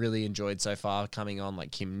that we've really enjoyed so far coming on,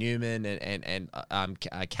 like Kim Newman and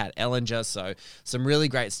Kat Ellinger. So some really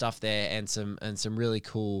great stuff there, and some really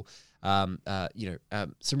cool some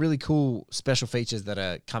really cool special features that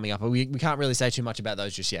are coming up. We can't really say too much about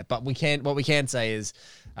those just yet, but what we can say is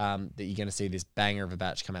that you're going to see this banger of a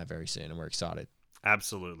batch come out very soon, and we're excited.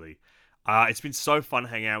 Absolutely. It's been so fun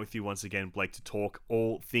hanging out with you once again, Blake, to talk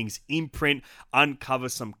all things imprint, uncover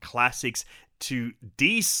some classics, to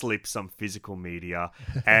de-slip some physical media,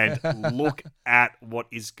 and look at what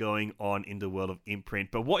is going on in the world of imprint.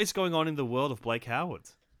 But what is going on in the world of Blake Howard?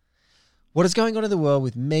 What is going on in the world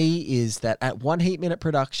with me is that at One Heat Minute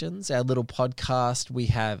Productions, our little podcast, we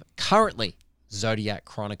have currently Zodiac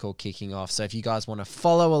Chronicle kicking off. So if you guys want to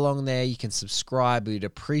follow along there, you can subscribe. We'd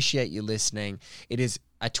appreciate you listening. It is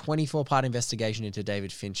a 24-part investigation into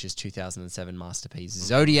David Fincher's 2007 masterpiece,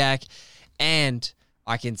 Zodiac. And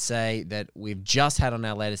I can say that we've just had on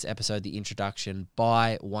our latest episode the introduction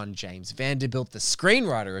by one James Vanderbilt, the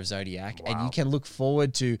screenwriter of Zodiac, and you can look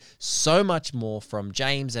forward to so much more from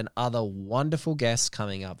James and other wonderful guests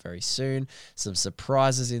coming up very soon. Some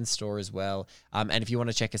surprises in store as well. And if you want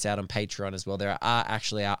to check us out on Patreon as well, there are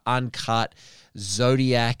actually our uncut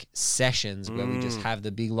Zodiac sessions where we just have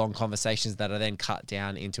the big long conversations that are then cut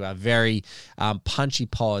down into our very punchy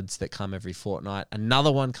pods that come every fortnight.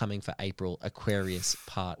 Another one coming for April, Aquarius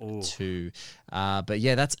Part 2. But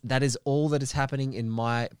yeah, that is all that is happening in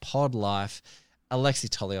my pod life. Alexi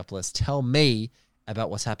Toliopoulos, tell me about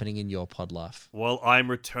what's happening in your pod life. Well, I'm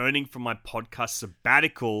returning from my podcast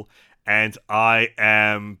sabbatical, and I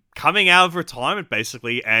am coming out of retirement,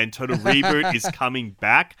 basically, and Total Reboot is coming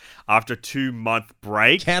back after a 2-month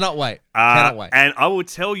break. Cannot wait. Cannot wait. And I will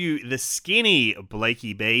tell you, the skinny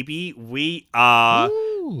Blakey baby, we are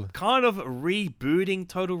kind of rebooting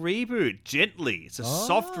Total Reboot gently. It's a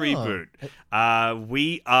soft reboot.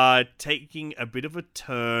 We are taking a bit of a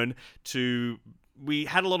turn to... We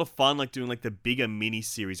had a lot of fun like doing like the bigger mini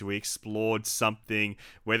series where we explored something,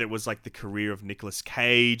 whether it was like the career of Nicolas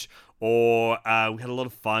Cage, or we had a lot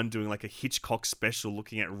of fun doing like a Hitchcock special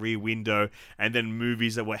looking at Rear Window, and then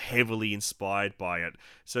movies that were heavily inspired by it.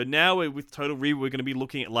 So now with Total Reboot, we're going to be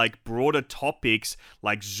looking at like broader topics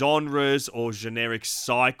like genres or generic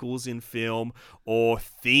cycles in film, or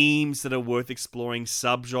themes that are worth exploring,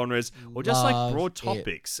 subgenres, or just like broad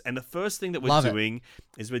topics. And the first thing that we're doing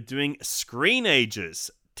is we're doing Screen Ages.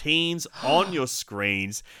 teens on your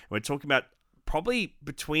screens. We're talking about probably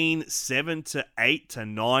between 7 to 8 to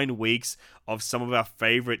 9 weeks of some of our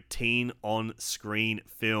favorite teen on-screen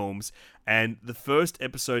films. And the first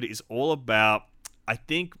episode is all about, I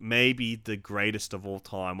think, maybe the greatest of all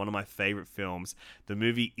time, one of my favorite films. The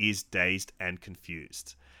movie is Dazed and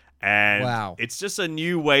Confused. And wow. It's just a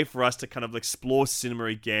new way for us to kind of explore cinema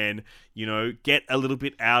again, get a little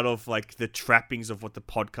bit out of like the trappings of what the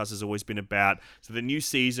podcast has always been about. So the new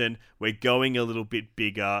season, we're going a little bit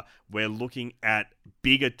bigger. We're looking at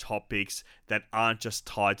bigger topics that aren't just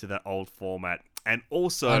tied to that old format. And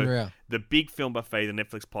also, Unreal. The Big Film Buffet, the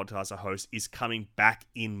Netflix podcast I host, is coming back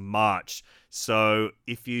in March. So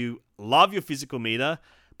if you love your physical media,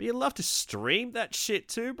 but you love to stream that shit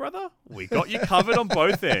too, brother, we got you covered on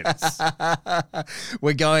both ends.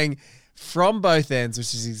 We're going from both ends,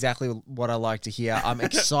 which is exactly what I like to hear. I'm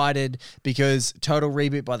excited because Total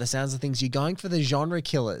Reboot, by the sounds of things, you're going for the genre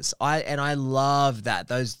killers. I love that.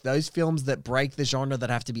 Those films that break the genre that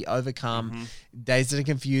have to be overcome. Mm-hmm. Dazed and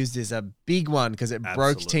Confused is a big one because it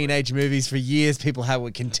broke teenage movies for years. People were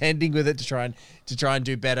contending with it to try and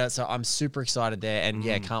do better. So I'm super excited there, and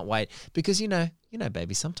yeah, can't wait because you know,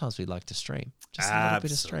 baby, sometimes we like to stream. Just a little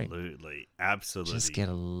bit of stream. Absolutely. Just get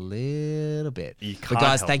a little bit. But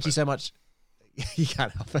guys, thank you so much. You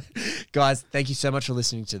can't help it. Guys, thank you so much for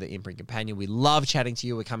listening to the Imprint Companion. We love chatting to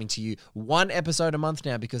you. We're coming to you one episode a month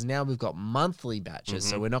now because now we've got monthly batches.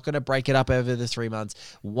 So we're not going to break it up over the 3 months.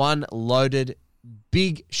 One loaded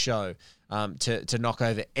big show to knock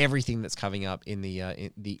over everything that's coming up in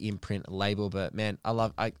the Imprint label. But man,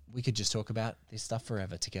 we could just talk about this stuff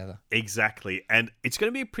forever together. Exactly. And it's going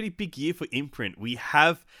to be a pretty big year for Imprint. We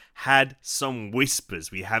have had some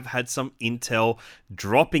whispers. We have had some intel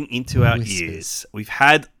dropping into our ears. We've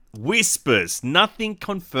had whispers, nothing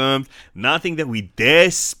confirmed, nothing that we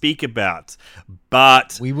dare speak about.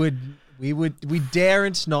 But we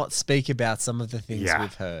daren't not speak about some of the things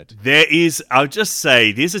we've heard. I'll just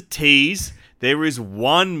say, there's a tease. There is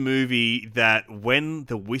one movie that when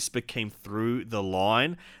the whisper came through the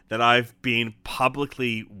line that I've been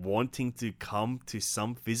publicly wanting to come to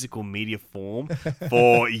some physical media form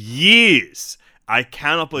for years. I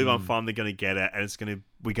cannot believe I'm finally going to get it, and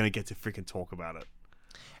we're going to get to freaking talk about it.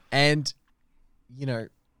 And,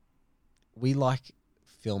 we like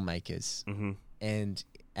filmmakers. Mm-hmm. And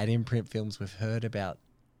at Imprint Films, we've heard about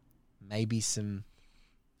maybe some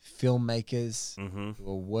filmmakers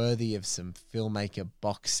who are worthy of some filmmaker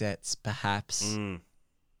box sets, perhaps.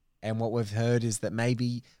 And what we've heard is that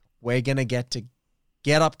maybe we're going to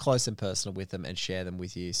get up close and personal with them and share them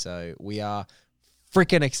with you. So we are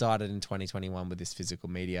freaking excited in 2021 with this physical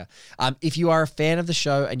media. If you are a fan of the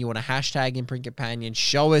show and you want to hashtag Imprint Companion,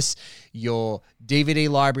 show us your DVD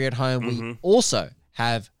library at home. We also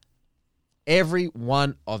have every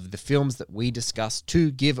one of the films that we discuss to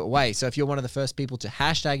give away. So if you're one of the first people to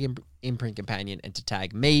hashtag Imprint Companion and to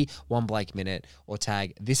tag me, One Blake Minute, or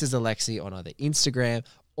tag This Is Alexi on either Instagram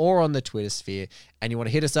or on the Twitter sphere, and you want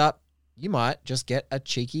to hit us up, you might just get a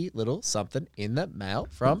cheeky little something in the mail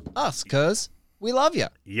from us because we love you.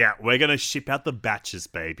 Yeah, we're going to ship out the batches,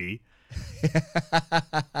 baby.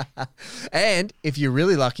 And if you're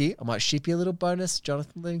really lucky, I might ship you a little bonus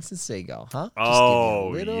Jonathan Livingston Seagull, huh?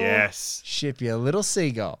 Yes. Ship you a little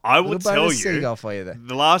seagull. I will tell you, seagull for you there.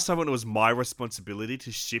 The last time when it was my responsibility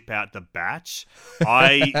to ship out the batch,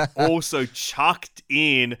 I also chucked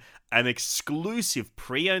in an exclusive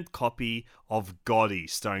pre-owned copy of Gotti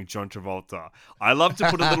starring John Travolta. I love to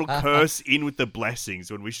put a little curse in with the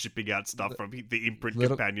blessings when we're shipping out stuff from the Imprint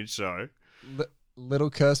Companion show. Little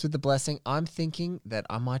curse with the blessing. I'm thinking that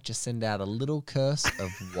I might just send out a little curse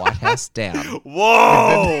of White House Down.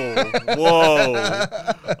 Whoa!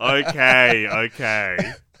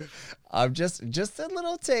 Okay. I'm just a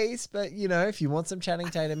little tease, but if you want some Channing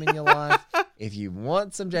Tatum in your life, if you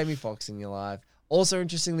want some Jamie Foxx in your life, also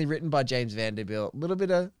interestingly written by James Vanderbilt, little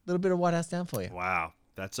bit of White House Down for you. Wow,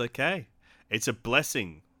 that's okay. It's a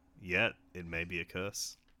blessing, yet it may be a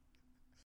curse.